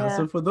podcast. Yeah.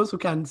 So for those who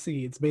can't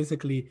see, it's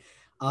basically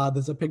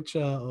there's a picture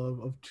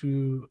of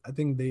two, I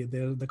think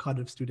they're the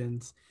Cardiff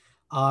students.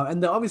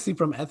 And they're obviously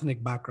from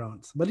ethnic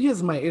backgrounds. But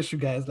here's my issue,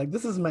 guys. Like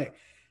this is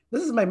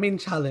my main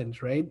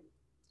challenge, right?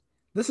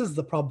 This is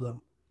the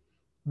problem.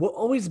 We're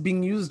always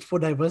being used for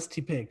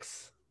diversity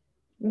pics,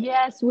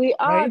 Yes, we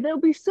are. right? They'll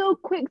be so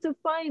quick to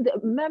find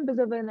members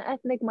of an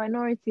ethnic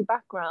minority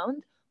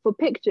background for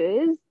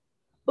pictures.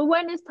 But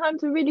when it's time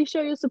to really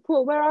show your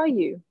support, where are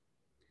you?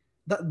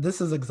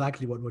 This is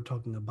exactly what we're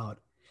talking about.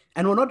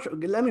 And we're not,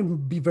 let me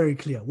be very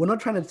clear. We're not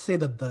trying to say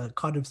that the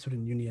Cardiff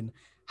Student Union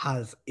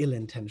has ill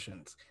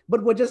intentions,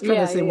 but we're just trying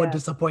to Yeah, say we're yeah,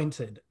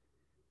 disappointed.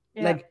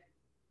 yeah. Like,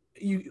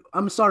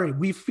 I'm sorry,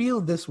 we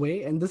feel this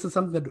way, and this is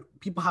something that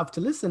people have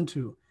to listen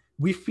to.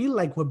 We feel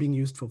like we're being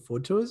used for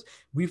photos.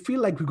 We feel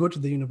like we go to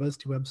the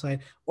university website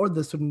or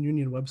the student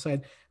union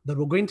website that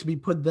we're going to be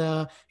put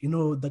there,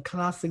 the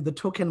classic, the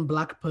token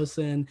black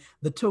person,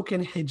 the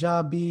token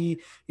hijabi,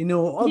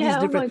 all these Yeah, oh my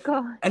different.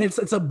 God. And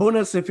it's a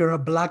bonus if you're a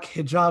black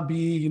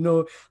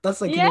hijabi, that's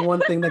like, Yeah.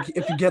 one thing, like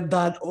if you get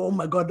that, oh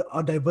my God,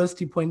 our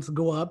diversity points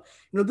go up.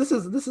 This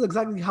is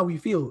exactly how we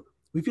feel.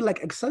 We feel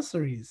like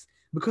accessories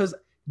because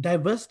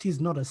diversity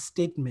is not a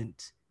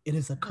statement, it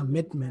is a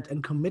commitment, 100%.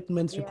 and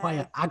commitments require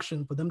Yes,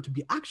 action for them to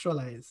be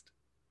actualized.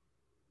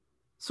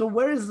 So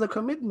where is the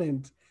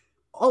commitment?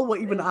 All we're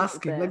even it's not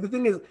asking, like there. the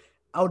thing is,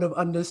 I would have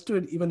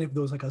understood even if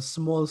there was like a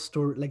small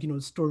story, like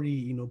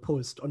story,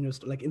 post on your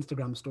like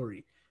Instagram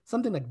story,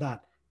 something like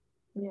that.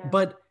 Yeah,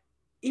 But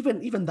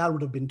even that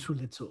would have been too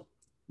little.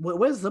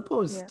 Where's the yeah.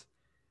 post?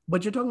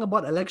 But you're talking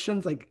about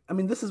elections, like I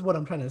mean, this is what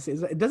I'm trying to say. Is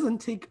that it doesn't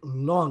take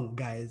long,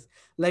 guys.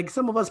 Like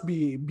some of us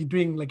be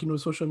doing like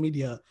social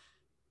media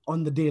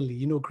on the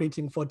daily,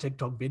 creating 4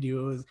 TikTok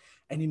videos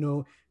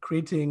and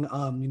creating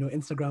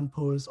Instagram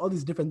posts, all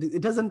these different things.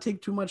 It doesn't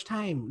take too much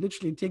time.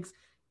 Literally, it takes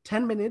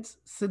 10 minutes.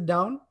 Sit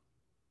down,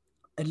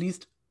 at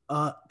least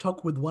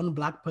talk with one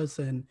black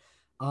person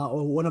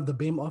or one of the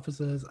BAME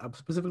officers,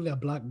 specifically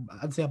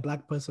I'd say a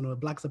black person or a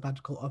black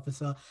sabbatical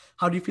officer.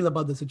 How do you feel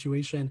about the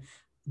situation?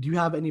 Do you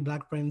have any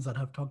black friends that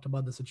have talked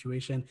about the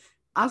situation?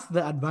 Ask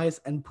the advice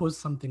and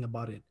post something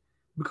about it.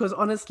 Because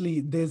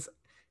honestly,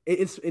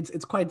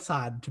 it's quite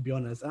sad, to be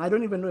honest. And I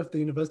don't even know if the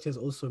university has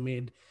also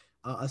made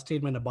a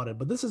statement about it.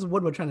 But this is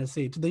what we're trying to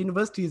say to the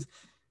universities.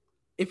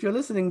 If you're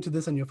listening to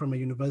this and you're from a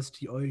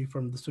university or you're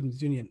from the students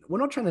union, we're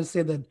not trying to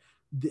say that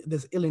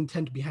there's ill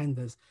intent behind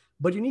this,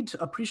 but you need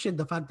to appreciate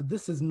the fact that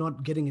this is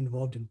not getting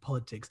involved in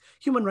politics.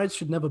 Human rights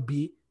should never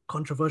be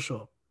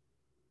controversial,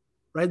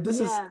 right?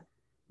 Yeah.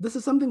 This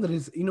is something that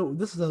is,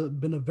 this has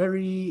been a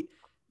very,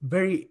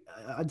 very,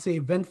 I'd say,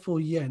 eventful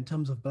year in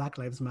terms of Black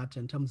Lives Matter,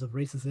 in terms of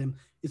racism.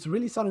 It's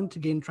really starting to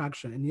gain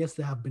traction, and yes,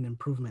 there have been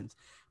improvements,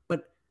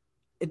 but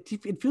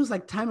it feels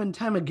like time and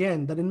time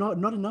again that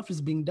not enough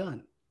is being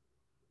done.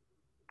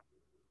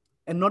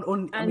 And not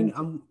only, I mean,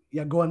 And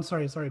yeah, go on.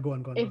 Sorry, go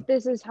on, go if on.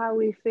 this is how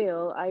we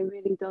feel, I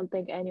really don't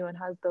think anyone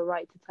has the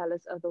right to tell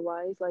us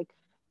otherwise. Like,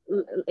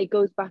 it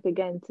goes back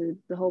again to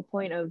the whole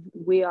point of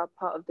we are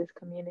part of this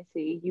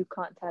community. You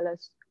can't tell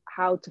us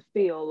how to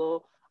feel,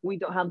 or we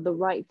don't have the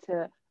right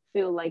to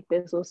feel like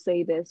this, or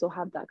say this, or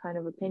have that kind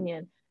of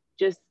opinion.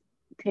 Just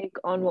take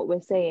on what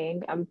we're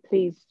saying and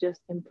please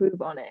just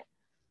improve on it.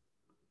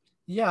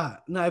 Yeah,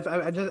 no,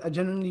 I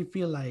genuinely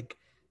feel like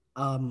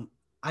um,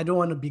 I don't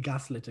want to be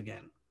gaslit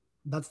again.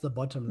 That's the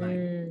bottom line.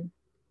 Mm,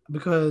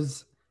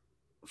 Because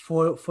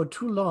for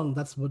too long,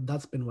 that's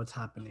been what's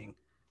happening.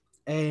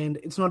 And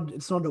it's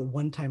not a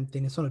one-time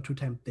thing, it's not a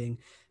two-time thing.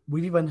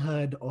 We've even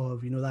heard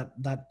of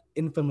that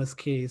infamous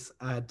case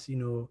at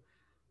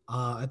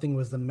I think it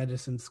was the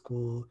medicine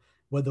school,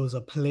 where there was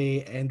a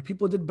play and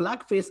people did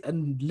blackface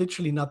and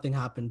literally nothing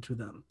happened to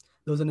them.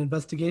 There was an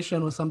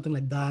investigation or something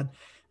like that.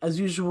 As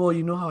usual,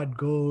 you know how it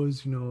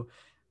goes.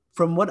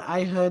 From what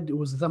I heard, there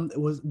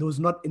was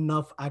not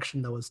enough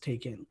action that was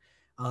taken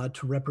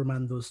to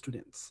reprimand those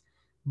students.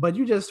 But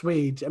you just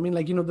wait. I mean,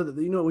 like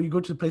when you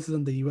go to places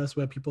in the U.S.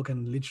 where people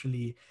can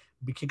literally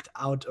be kicked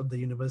out of the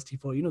university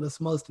for the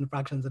smallest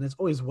infractions, and it's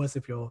always worse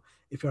if you're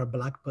a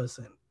black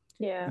person.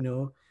 yeah. You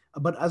know,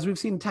 but as we've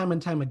seen time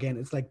and time again,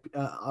 it's like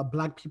our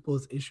black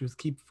people's issues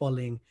keep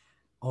falling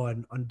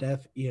on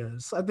deaf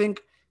ears. So I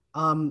think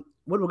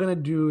what we're gonna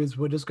do is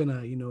we're just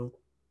gonna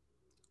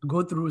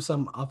go through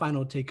some our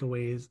final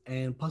takeaways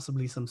and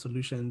possibly some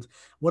solutions.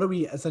 What are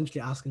we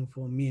essentially asking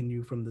for, me and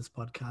you, from this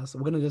podcast? So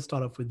we're gonna just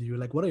start off with you.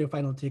 Like, what are your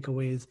final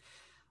takeaways?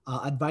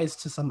 advice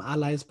to some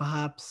allies,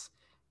 perhaps?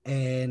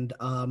 And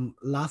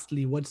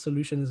lastly, what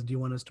solutions do you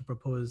want us to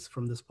propose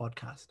from this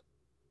podcast?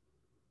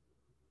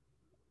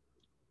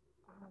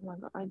 Oh my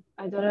God,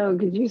 I don't know.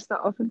 Could you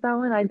start off with that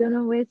one? I don't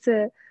know where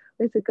to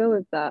go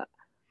with that.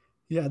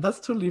 Yeah, that's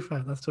totally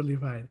fine. That's totally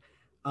fine.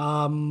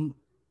 Um,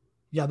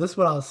 yeah, this is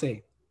what I'll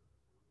say.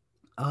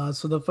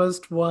 So the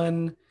first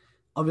one,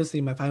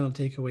 obviously, my final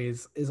takeaway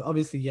is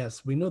obviously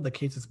yes, we know the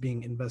case is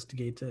being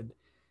investigated,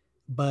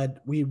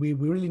 but we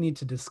really need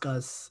to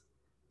discuss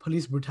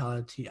police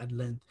brutality at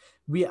length.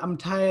 I'm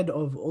tired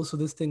of also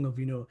this thing of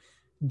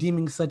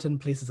deeming certain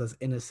places as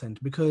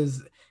innocent,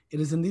 because it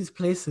is in these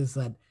places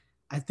that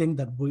I think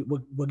that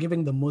we're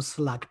giving the most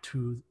slack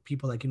to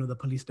people like the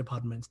police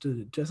departments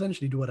to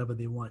essentially do whatever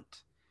they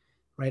want,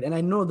 right? And I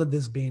know that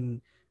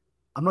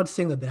I'm not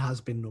saying that there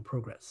has been no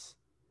progress,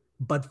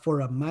 but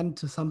for a man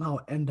to somehow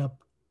end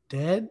up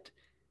dead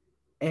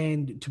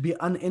and to be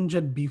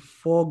uninjured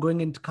before going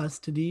into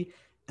custody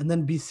and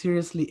then be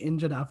seriously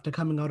injured after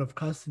coming out of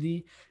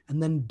custody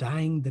and then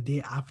dying the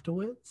day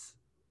afterwards.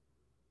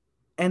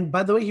 And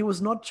by the way, he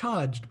was not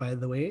charged, by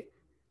the way.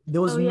 There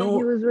was Oh yeah, he no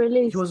was he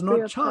released was free not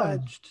of charge.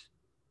 charged.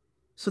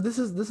 So this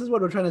is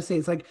what we're trying to say.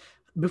 It's like,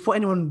 before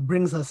anyone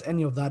brings us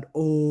any of that,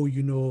 oh,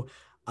 he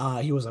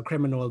was a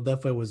criminal,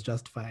 therefore it was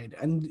justified.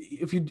 And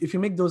if you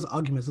make those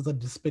arguments, those are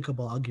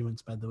despicable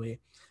arguments, by the way,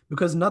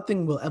 because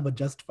nothing will ever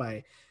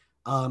justify,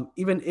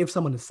 even if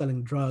someone is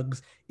selling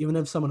drugs, even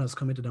if someone has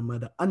committed a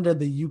murder under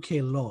the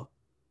UK law,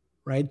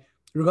 right?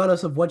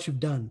 Regardless of what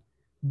you've done,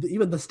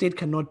 even the state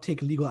cannot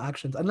take legal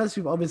actions unless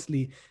you've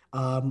obviously,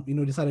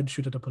 decided to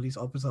shoot at a police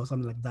officer or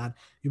something like that.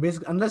 You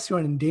basically, unless you're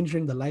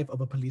endangering the life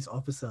of a police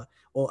officer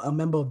or a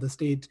member of the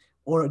state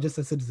or just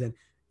a citizen,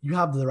 you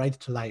have the right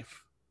to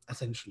life,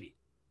 essentially,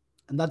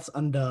 and that's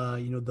under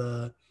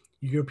the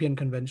European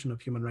Convention of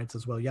Human Rights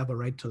as well. You have a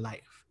right to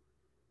life,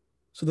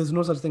 so there's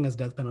no such thing as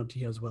death penalty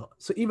here as well.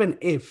 So even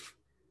if,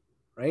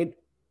 right,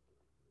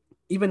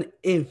 even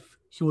if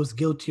he was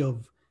guilty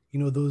of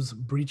those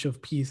breach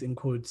of peace in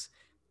quotes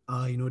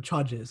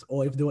charges,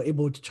 or if they were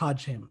able to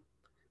charge him,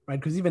 right,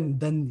 because even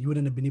then you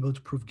wouldn't have been able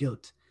to prove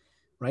guilt,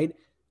 right?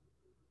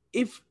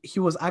 If he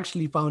was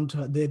actually found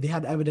they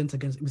had evidence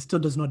against him, it still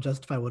does not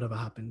justify whatever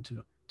happened to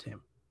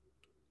him.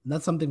 And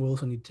that's something we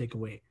also need to take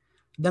away.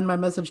 Then my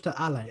message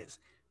to allies,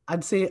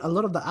 I'd say a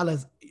lot of the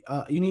allies,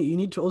 you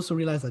need to also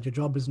realize that your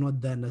job is not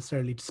then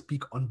necessarily to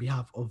speak on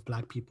behalf of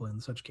Black people in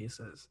such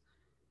cases.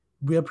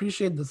 We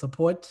appreciate the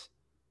support,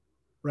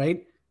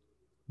 right?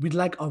 We'd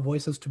like our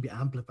voices to be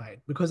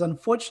amplified, because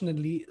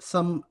unfortunately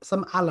some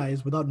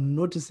allies, without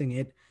noticing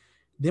it,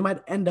 they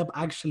might end up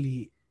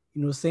actually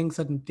saying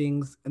certain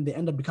things, and they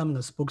end up becoming a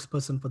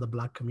spokesperson for the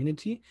Black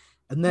community,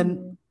 and then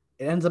Mm.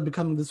 it ends up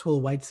becoming this whole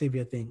white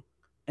savior thing.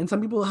 And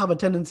some people have a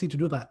tendency to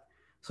do that.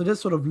 So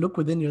just sort of look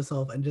within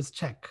yourself and just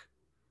check,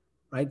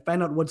 right?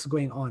 Find out what's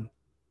going on,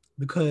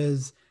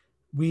 because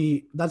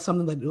that's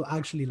something that will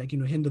actually, like,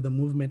 hinder the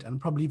movement and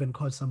probably even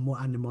cause some more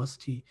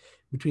animosity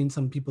between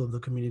some people of the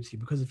community,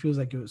 because it feels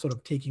like you're sort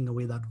of taking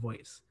away that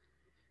voice.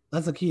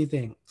 That's a key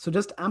thing. So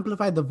just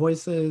amplify the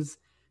voices,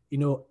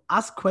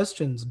 ask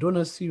questions, don't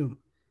assume.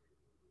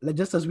 Like,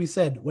 just as we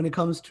said, when it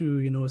comes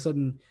to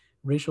certain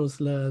racial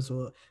slurs,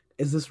 or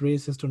is this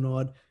racist or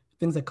not,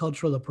 things like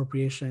cultural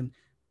appropriation,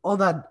 all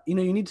that, you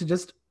need to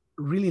just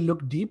really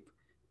look deep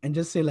and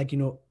just say, like,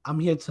 I'm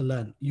here to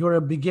learn. You're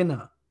a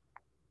beginner,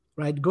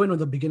 right? Go in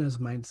with a beginner's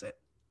mindset.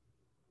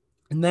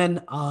 And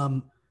then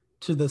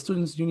to the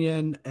students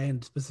union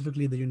and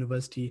specifically the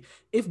university,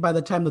 if by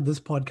the time that this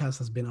podcast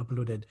has been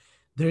uploaded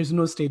there is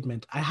no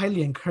statement, I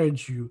highly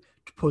encourage you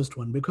to post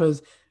one,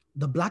 because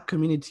the Black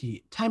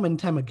community, time and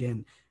time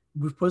again,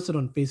 we've posted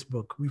on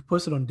Facebook, we've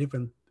posted on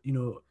different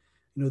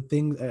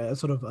things,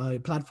 sort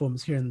of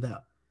platforms here and there.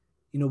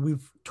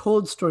 We've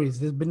told stories.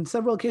 There's been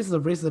several cases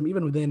of racism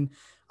even within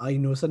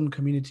certain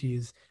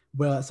communities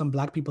where some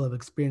Black people have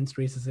experienced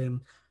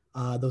racism.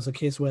 There was a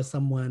case where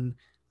someone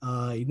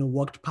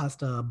walked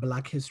past a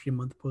Black History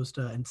Month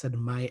poster and said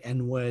 "my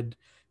N word"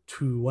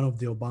 to one of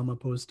the Obama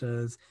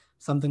posters,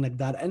 something like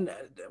that. And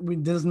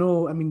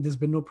there's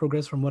been no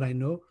progress from what I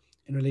know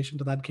in relation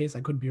to that case.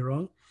 I could be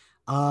wrong.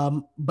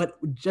 But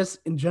just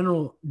in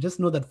general, just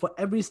know that for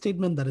every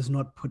statement that is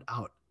not put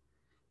out,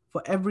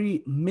 for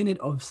every minute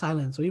of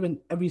silence, or even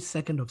every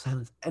second of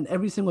silence, and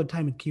every single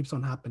time it keeps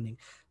on happening,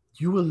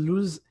 you will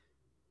lose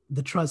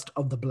the trust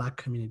of the Black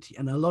community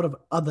and a lot of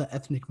other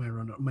ethnic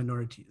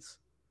minorities,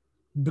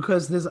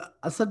 because there's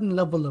a certain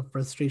level of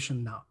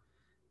frustration now.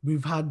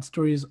 We've had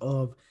stories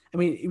of,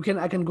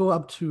 I can go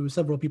up to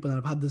several people, and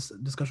I've had this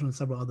discussion with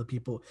several other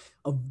people,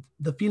 of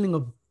the feeling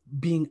of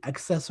being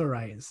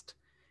accessorized.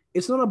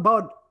 It's not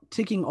about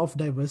ticking off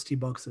diversity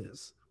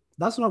boxes.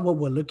 That's not what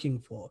we're looking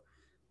for.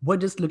 We're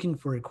just looking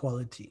for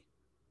equality.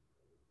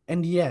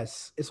 And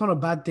yes, it's not a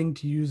bad thing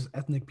to use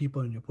ethnic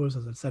people in your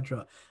posters,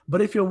 etc.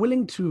 But if you're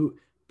willing to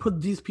put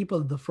these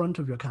people at the front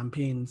of your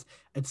campaigns,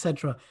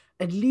 etc.,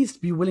 at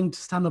least be willing to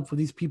stand up for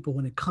these people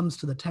when it comes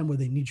to the time where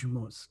they need you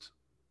most.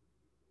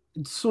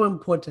 It's so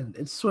important.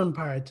 It's so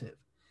imperative.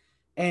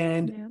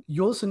 And Yeah.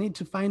 you also need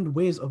to find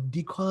ways of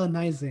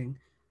decolonizing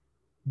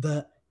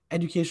the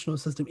educational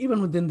system,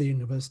 even within the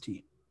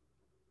university.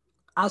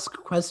 Ask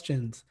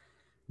questions,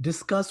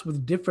 discuss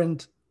with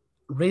different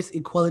race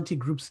equality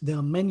groups. There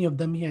are many of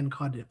them here in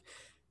Cardiff.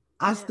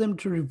 Ask Yeah. them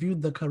to review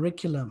the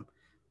curriculum.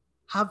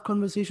 Have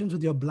conversations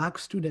with your Black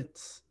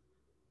students,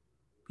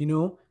 you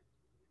know,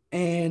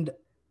 and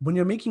when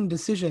you're making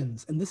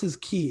decisions, and this is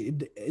key,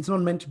 it's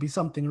not meant to be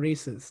something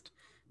racist,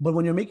 but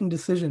when you're making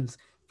decisions,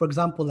 for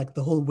example, like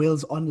the whole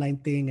Wales online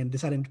thing and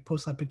deciding to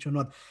post that picture or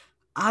not,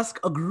 ask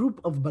a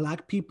group of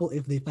Black people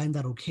if they find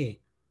that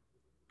okay.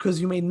 Because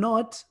you may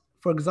not,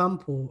 for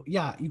example,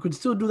 yeah, you could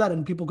still do that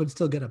and people could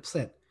still get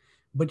upset,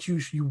 but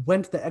you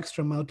went the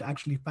extra mile to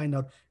actually find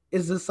out,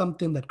 is this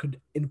something that could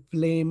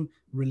inflame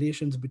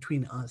relations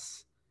between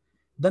us?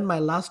 Then my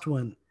last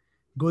one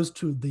goes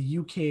to the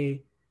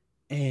UK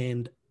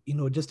and,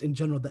 just in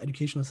general, the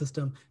educational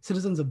system,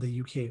 citizens of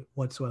the UK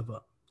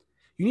whatsoever.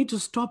 You need to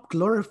stop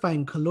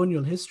glorifying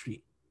colonial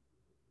history.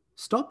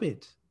 Stop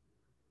it.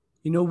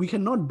 We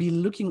cannot be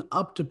looking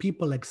up to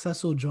people like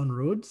Cecil John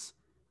Rhodes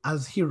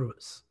as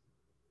heroes.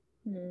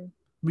 Mm.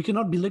 We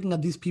cannot be looking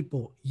at these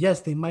people.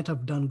 Yes, they might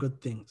have done good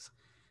things.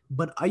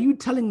 But are you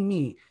telling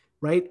me,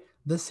 right,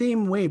 the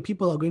same way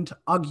people are going to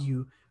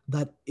argue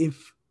that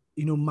if,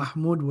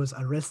 Mahmoud was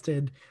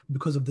arrested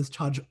because of this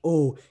charge,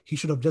 oh, he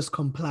should have just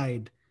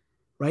complied,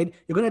 right?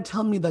 You're going to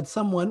tell me that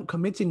someone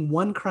committing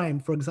one crime,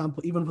 for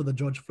example, even for the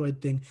George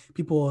Floyd thing,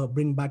 people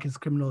bring back his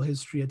criminal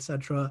history,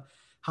 etc.,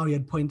 how he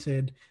had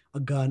pointed a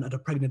gun at a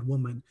pregnant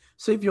woman.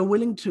 So if you're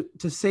willing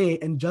to say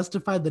and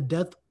justify the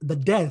death,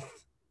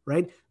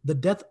 right? The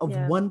death of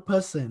Yeah. one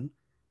person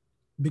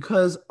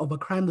because of a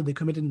crime that they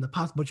committed in the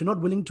past, but you're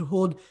not willing to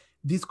hold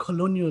these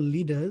colonial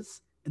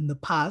leaders in the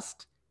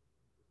past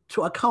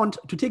to account,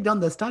 to take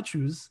down their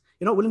statues.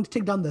 You're not willing to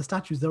take down their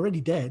statues. They're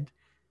already dead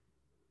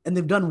and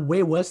they've done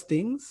way worse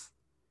things,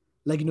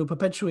 like,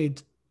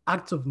 perpetuate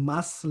acts of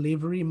mass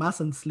slavery, mass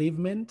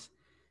enslavement,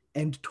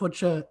 and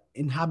torture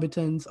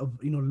inhabitants of,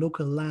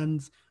 local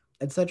lands,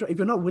 etc. If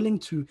you're not willing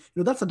to,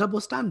 that's a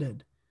double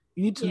standard.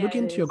 You need to Yeah, look it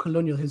into your is.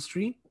 colonial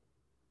history.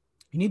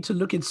 You need to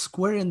look it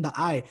square in the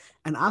eye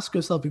and ask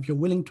yourself if you're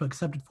willing to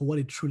accept it for what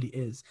it truly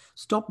is.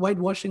 Stop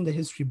whitewashing the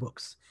history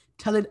books.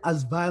 Tell it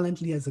as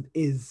violently as it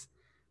is,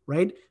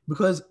 right?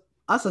 Because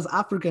us as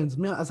Africans,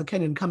 me as a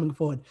Kenyan coming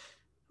forward,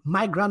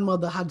 my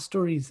grandmother had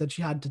stories that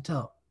she had to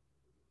tell.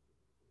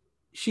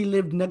 She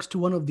lived next to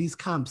one of these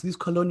camps, these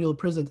colonial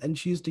prisons, and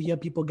she used to hear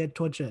people get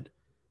tortured.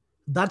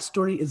 That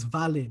story is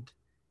valid,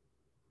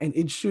 and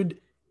it should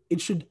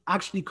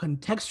actually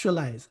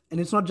contextualize. And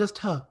it's not just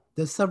her.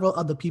 There's several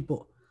other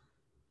people.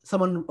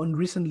 Someone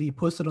recently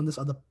posted on this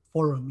other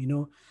forum,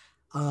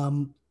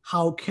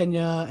 how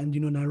Kenya and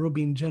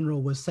Nairobi in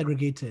general was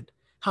segregated.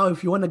 How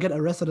if you want to get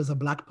arrested as a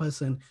Black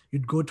person,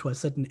 you'd go to a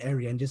certain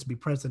area and just be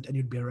present and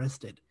you'd be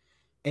arrested.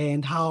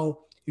 And how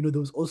there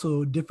was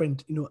also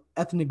different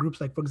ethnic groups,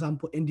 like for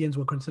example Indians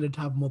were considered to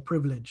have more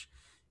privilege.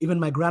 Even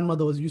my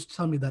grandmother was used to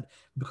tell me that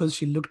because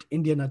she looked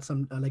Indian at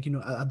some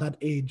at that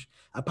age,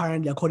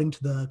 apparently according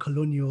to the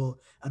colonial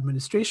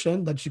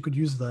administration, that she could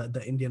use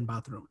the Indian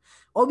bathroom.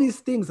 All these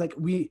things, like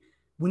we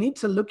need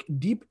to look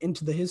deep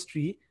into the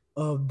history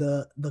of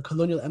the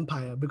colonial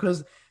empire,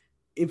 because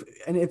if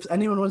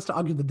anyone wants to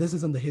argue that this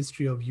isn't the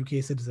history of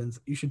UK citizens,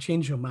 you should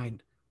change your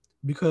mind,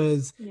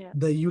 because Yeah.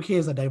 the UK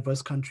is a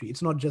diverse country.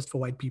 It's not just for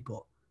white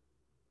people,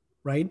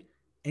 right?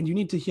 And you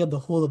need to hear the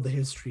whole of the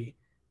history.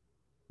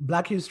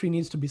 Black history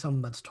needs to be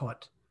something that's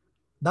taught.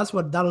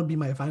 That'll be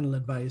my final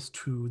advice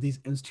to these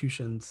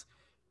institutions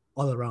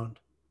all around.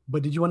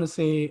 But did you want to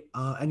say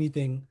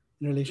anything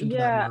in relation to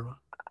that, Yeah, Marwa?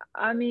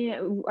 I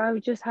mean, I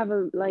would just have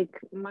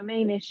my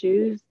main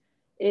issues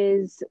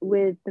is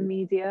with the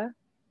media.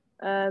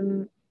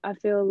 I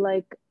feel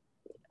like,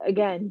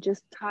 again,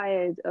 just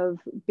tired of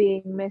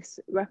being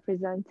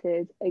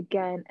misrepresented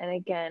again and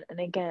again and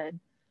again.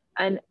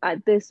 And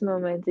at this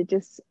moment, it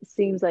just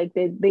seems like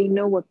they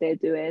know what they're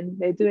doing.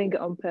 They're doing it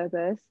on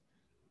purpose.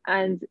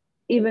 And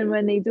even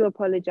when they do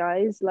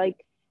apologize,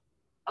 like,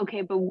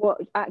 okay, but what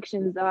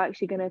actions are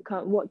actually going to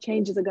come? What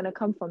changes are going to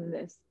come from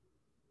this?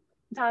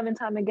 Time and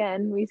time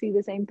again, we see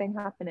the same thing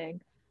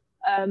happening.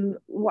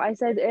 What I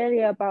said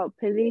earlier about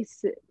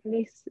police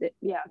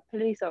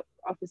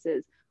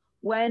officers,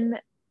 when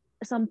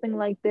something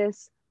like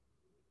this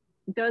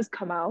does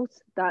come out,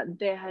 that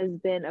there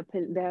have been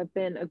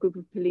a group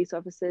of police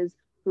officers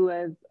who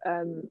have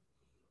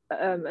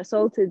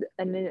assaulted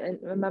a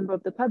member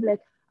of the public,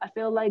 I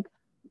feel like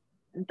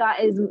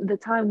that is the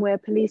time where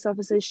police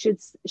officers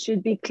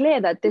should be clear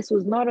that this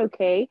was not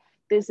okay.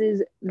 This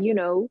is,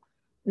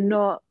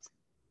 not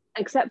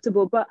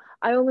acceptable. But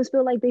I almost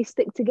feel like they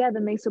stick together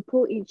and they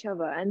support each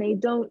other and they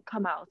don't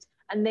come out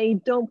and they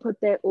don't put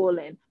their all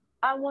in.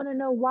 I want to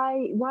know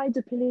why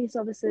do police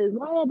officers,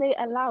 why are they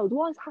allowed?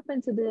 What's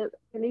happened to the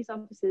police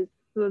officers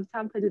who have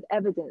tampered with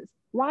evidence?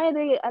 Why are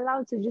they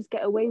allowed to just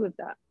get away with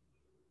that?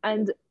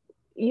 And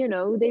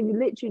they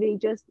literally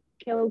just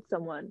killed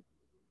someone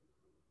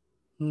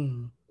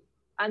Hmm.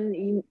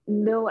 and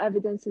no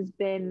evidence has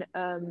been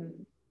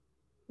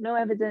no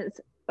evidence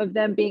of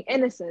them being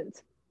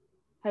innocent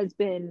has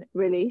been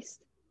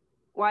released.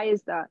 Why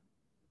is that?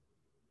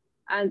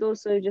 And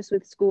also just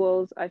with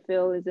schools, I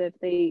feel as if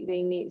they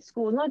need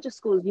schools, not just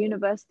schools,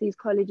 universities,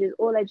 colleges,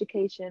 all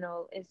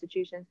educational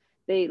institutions,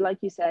 they, like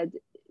you said,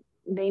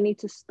 they need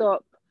to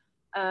stop,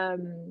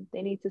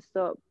 they need to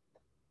stop,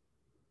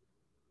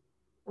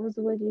 what was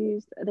the word you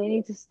used? They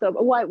need to stop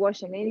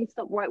whitewashing. They need to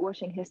stop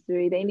whitewashing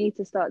history. They need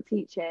to start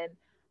teaching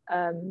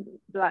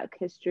Black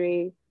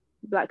history,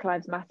 Black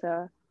Lives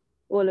Matter,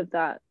 all of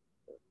that.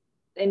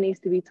 It needs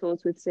to be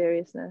taught with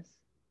seriousness.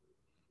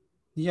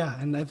 Yeah,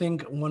 and I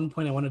think one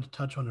point I wanted to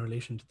touch on in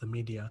relation to the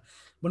media,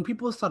 when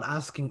people start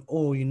asking,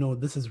 oh,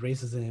 this is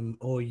racism,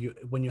 or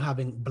when you're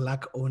having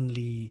Black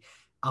only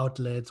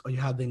outlets, or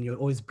you're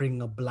always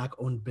bringing a Black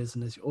owned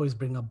business, you always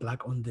bring up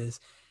Black owned this.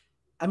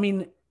 I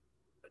mean,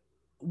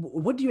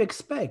 what do you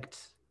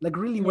expect? Like,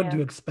 really, what do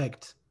you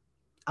expect?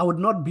 I would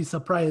not be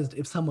surprised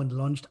if someone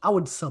launched. I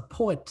would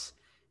support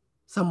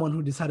someone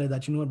who decided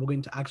that, we're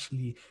going to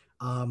actually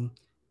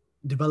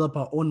develop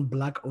our own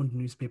Black-owned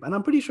newspaper. And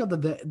I'm pretty sure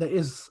that there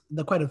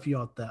are quite a few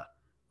out there,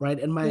 right?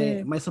 And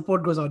my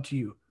support goes out to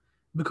you,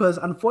 because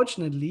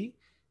unfortunately,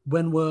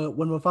 when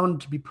we're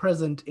found to be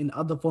present in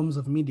other forms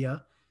of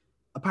media,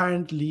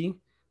 apparently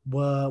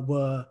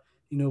were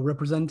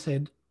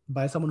represented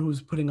by someone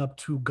who's putting up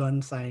 2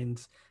 gun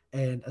signs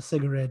and a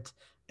cigarette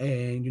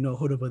and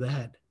hood over the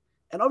head.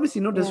 And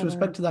obviously, no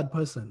disrespect to that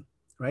person,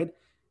 right?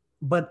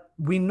 But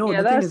we know the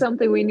thing that's is,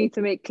 something we need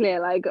to make clear.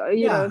 Like,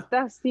 if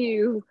that's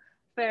you,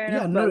 fair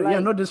enough.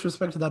 No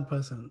disrespect to that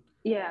person.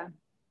 Yeah,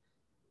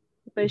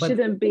 but it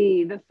shouldn't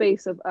be the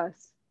face of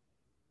us.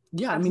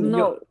 Yeah, that's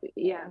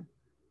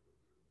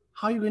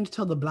how are you going to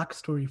tell the Black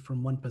story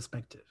from one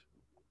perspective?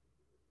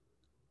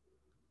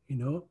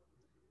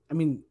 I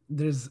mean,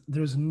 there's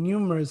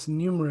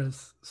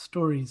numerous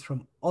stories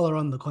from all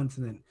around the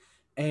continent,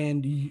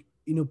 and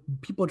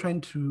people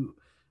trying to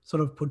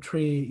sort of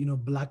portray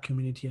Black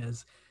community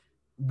as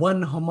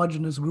one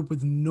homogenous group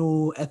with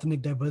no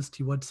ethnic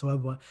diversity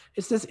whatsoever.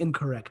 It's just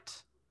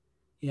incorrect.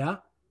 Yeah,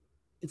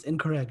 it's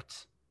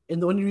incorrect.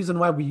 And the only reason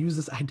why we use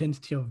this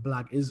identity of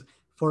Black is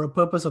for a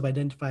purpose of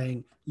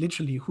identifying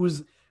literally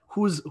who's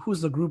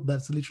the group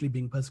that's literally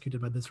being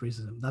persecuted by this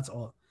racism. That's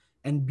all.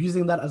 And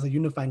using that as a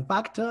unifying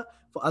factor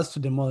for us to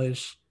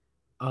demolish,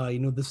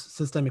 this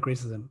systemic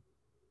racism.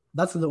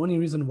 That's the only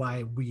reason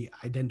why we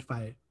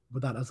identify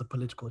with that as a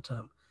political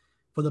term,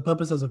 for the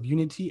purposes of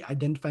unity,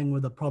 identifying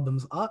where the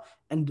problems are,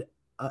 and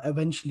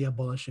eventually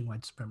abolishing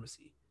white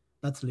supremacy.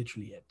 That's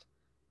literally it.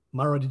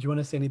 Mara, did you want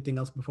to say anything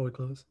else before we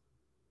close?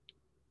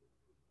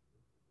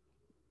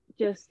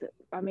 Just,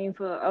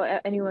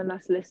 for anyone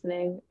that's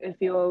listening, if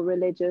you're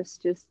religious,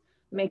 just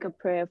make a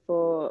prayer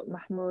for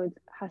Mahmoud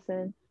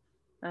Hassan.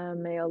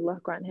 May Allah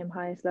grant him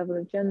highest level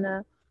of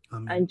Jannah.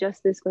 Amen. And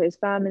justice for his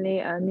family.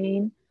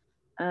 Ameen.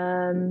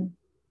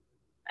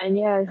 And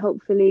yeah,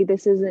 hopefully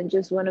this isn't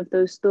just one of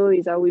those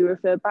stories that we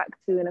refer back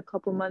to in a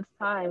couple months'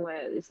 time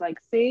where it's like,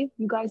 see,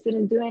 you guys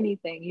didn't do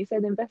anything. You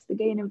said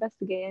investigating.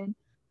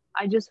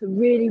 I just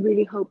really,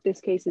 really hope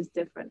this case is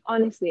different.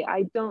 Honestly,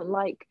 I don't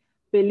like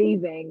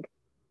believing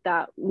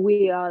that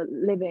we are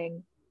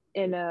living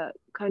in a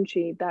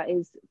country that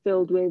is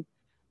filled with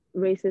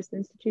racist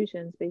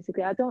institutions,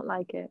 basically. I don't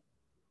like it.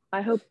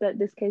 I hope that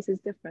this case is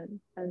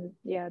different. And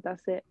yeah,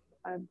 that's it.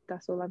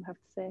 That's all I have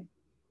to say.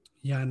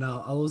 Yeah,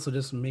 now I'll also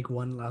just make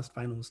one last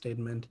final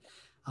statement.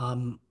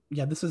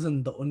 This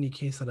isn't the only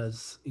case that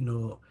has,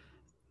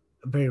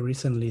 very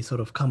recently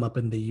sort of come up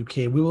in the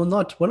UK. We're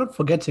not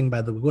forgetting,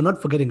 by the way, we're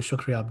not forgetting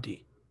Shukri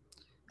Abdi.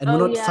 And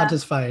we're not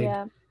satisfied.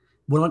 Yeah.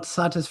 We're not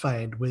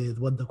satisfied with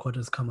what the court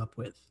has come up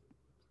with.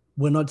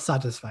 We're not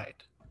satisfied.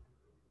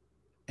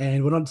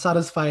 And we're not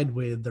satisfied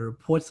with the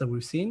reports that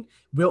we've seen.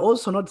 We're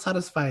also not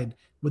satisfied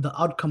with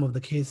the outcome of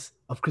the case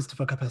of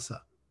Christopher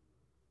Kapesa.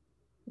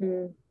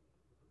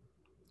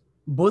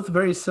 Both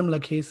very similar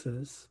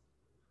cases,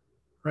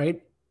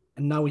 right?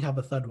 And now we have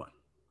a third one,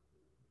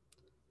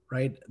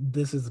 right?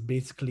 This is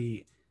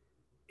basically,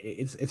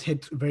 it's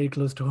hit very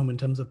close to home in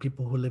terms of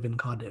people who live in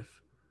Cardiff.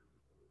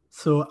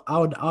 So I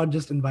would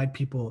just invite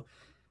people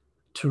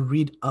to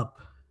read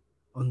up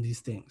on these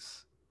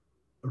things.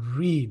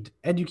 Read,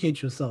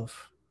 educate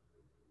yourself,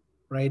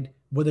 right?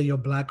 Whether you're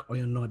Black or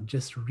you're not,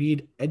 just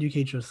read,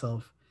 educate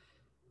yourself,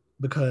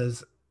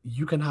 because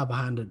you can have a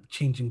hand at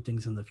changing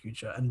things in the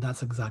future. And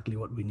that's exactly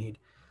what we need.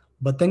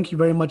 But thank you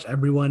very much,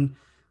 everyone.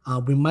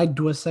 We might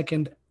do a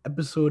second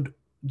episode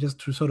just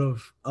to sort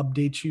of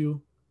update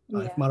you,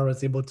 if Mara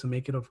is able to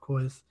make it, of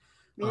course.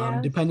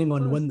 Depending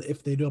on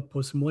if they do a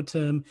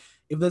post-mortem.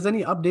 If there's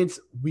any updates,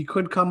 we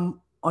could come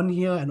on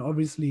here, and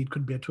obviously it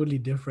could be a totally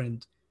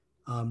different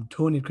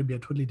tone. It could be a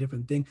totally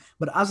different thing.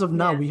 But as of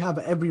now, we have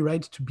every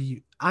right to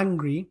be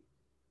angry.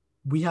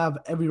 We have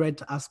every right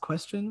to ask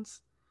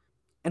questions.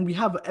 And we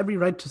have every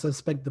right to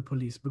suspect the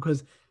police,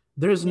 because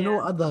there is no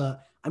other.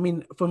 I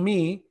mean, for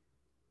me,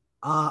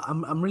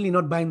 I'm really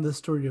not buying the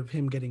story of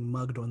him getting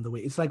mugged on the way.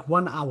 It's like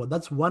 1 hour.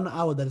 That's 1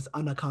 hour that is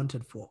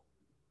unaccounted for.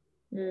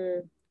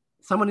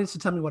 Someone needs to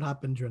tell me what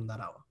happened during that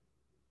hour.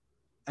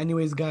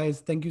 Anyways, guys,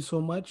 thank you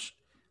so much.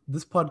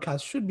 This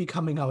podcast should be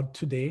coming out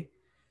today.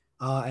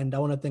 And I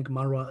want to thank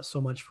Marwa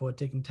so much for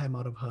taking time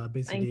out of her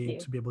busy Thank day you.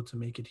 to be able to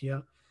make it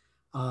here.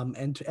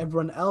 And to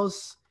everyone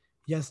else,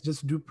 yes,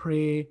 just do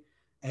pray.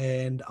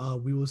 And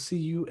we will see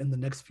you in the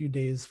next few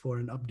days for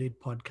an update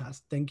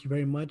podcast. Thank you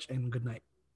very much and good night.